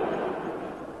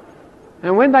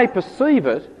 And when they perceive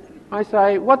it, I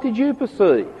say, what did you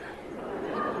perceive?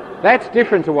 That's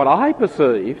different to what I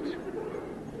perceived.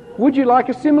 Would you like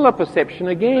a similar perception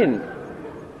again?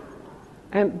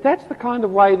 And that's the kind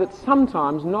of way that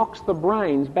sometimes knocks the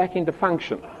brains back into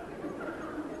function.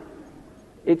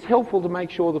 It's helpful to make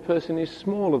sure the person is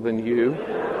smaller than you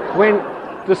when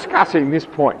discussing this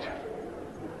point.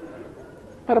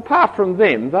 But apart from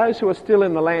them, those who are still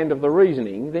in the land of the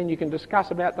reasoning, then you can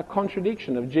discuss about the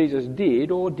contradiction of Jesus did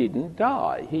or didn't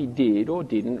die. He did or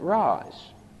didn't rise.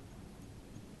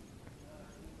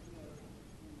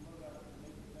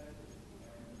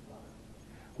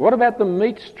 What about the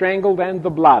meat strangled and the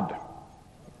blood?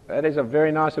 That is a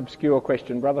very nice obscure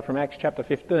question, brother, from Acts chapter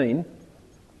 15.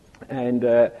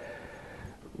 And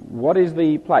what is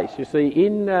the place? You see,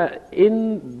 in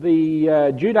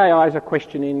the Judaizer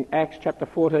question in Acts chapter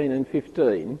 14 and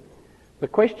 15, the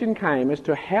question came as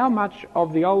to how much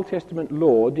of the Old Testament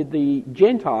law did the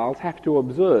Gentiles have to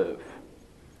observe,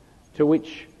 to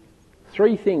which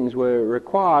three things were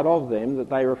required of them: that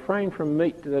they refrain from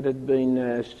meat that had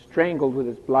been strangled with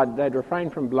its blood, they'd refrain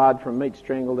from blood, from meat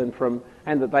strangled,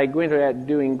 and that they went out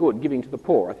doing good, giving to the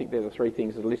poor. I think they're the three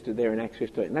things that are listed there in Acts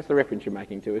 15. And that's the reference you're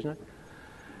making to, isn't it?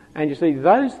 And you see,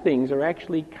 those things are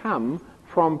actually come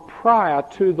from prior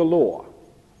to the law.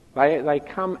 They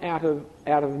come out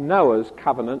of Noah's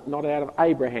covenant, not out of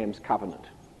Abraham's covenant.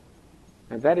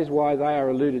 And that is why they are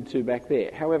alluded to back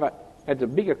there. However, that's a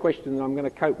bigger question than I'm going to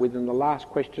cope with in the last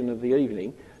question of the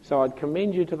evening, so I'd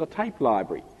commend you to the tape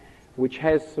library, which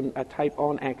has a tape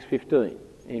on Acts 15,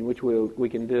 in which we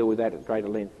can deal with that at greater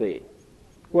length there.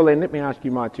 Well then, let me ask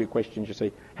you my two questions, you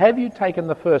see. Have you taken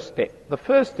the first step? The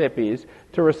first step is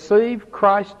to receive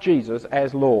Christ Jesus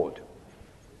as Lord.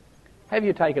 Have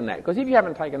you taken that? Because if you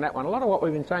haven't taken that one, a lot of what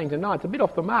we've been saying tonight's a bit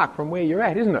off the mark from where you're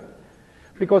at, isn't it?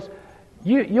 Because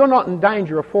you're not in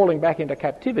danger of falling back into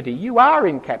captivity. You are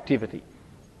in captivity.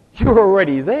 You're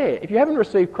already there. If you haven't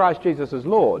received Christ Jesus as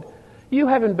Lord, you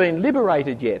haven't been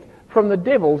liberated yet from the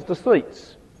devil's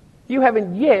deceits. You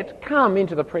haven't yet come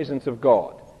into the presence of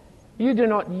God. You do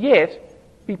not yet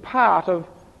be part of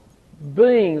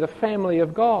being the family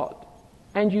of God.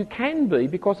 And you can be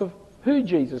because of who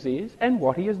Jesus is and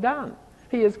what he has done.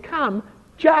 He has come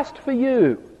just for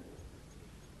you.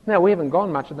 Now, we haven't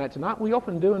gone much on that tonight. We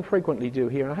often do and frequently do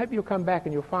here, and I hope you'll come back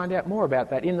and you'll find out more about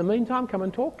that. In the meantime, come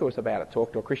and talk to us about it.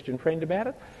 Talk to a Christian friend about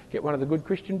it. Get one of the good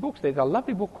Christian books. There's a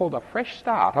lovely book called A Fresh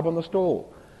Start up on the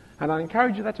stall. And I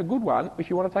encourage you, that's a good one if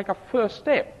you want to take a first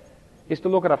step, is to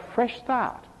look at A Fresh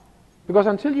Start. Because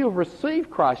until you have received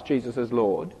Christ Jesus as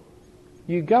Lord,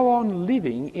 you go on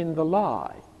living in the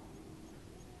lie.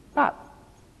 But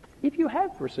if you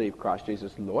have received Christ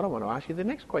Jesus as Lord, I want to ask you the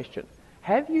next question.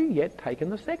 Have you yet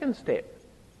taken the second step?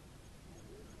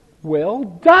 Well,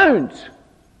 don't.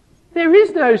 There is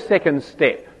no second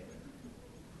step.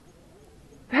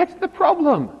 That's the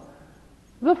problem.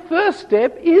 The first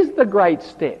step is the great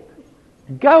step.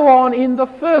 Go on in the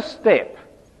first step.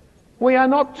 We are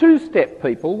not two-step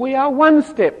people, we are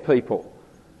one-step people.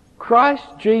 Christ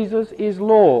Jesus is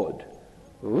Lord.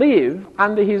 Live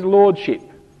under his lordship.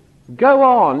 Go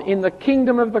on in the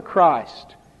kingdom of the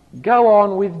Christ. Go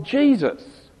on with Jesus.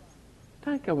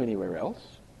 Don't go anywhere else,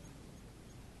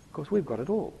 because we've got it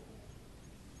all.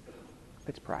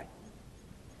 Let's pray.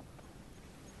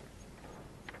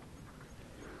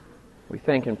 We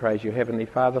thank and praise you, Heavenly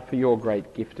Father, for your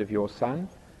great gift of your Son,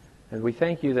 and we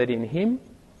thank you that in him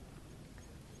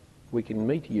we can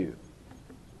meet you.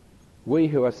 We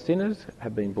who are sinners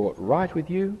have been brought right with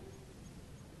you.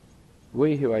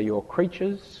 We who are your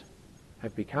creatures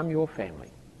have become your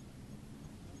family.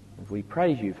 And we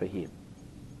praise you for him.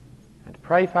 And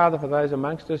pray, Father, for those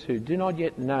amongst us who do not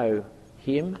yet know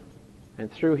him, and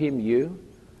through him you,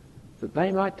 that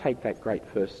they might take that great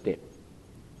first step.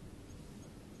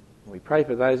 We pray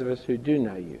for those of us who do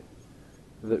know you,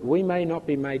 that we may not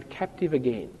be made captive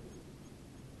again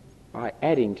by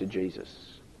adding to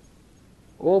Jesus,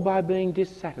 or by being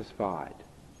dissatisfied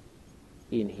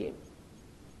in him.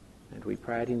 And we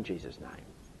pray it in Jesus' name.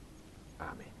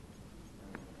 Amen.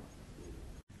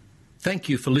 Thank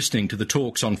you for listening to the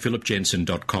talks on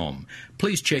philipjensen.com.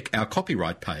 Please check our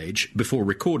copyright page before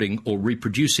recording or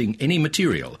reproducing any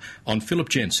material on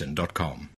philipjensen.com.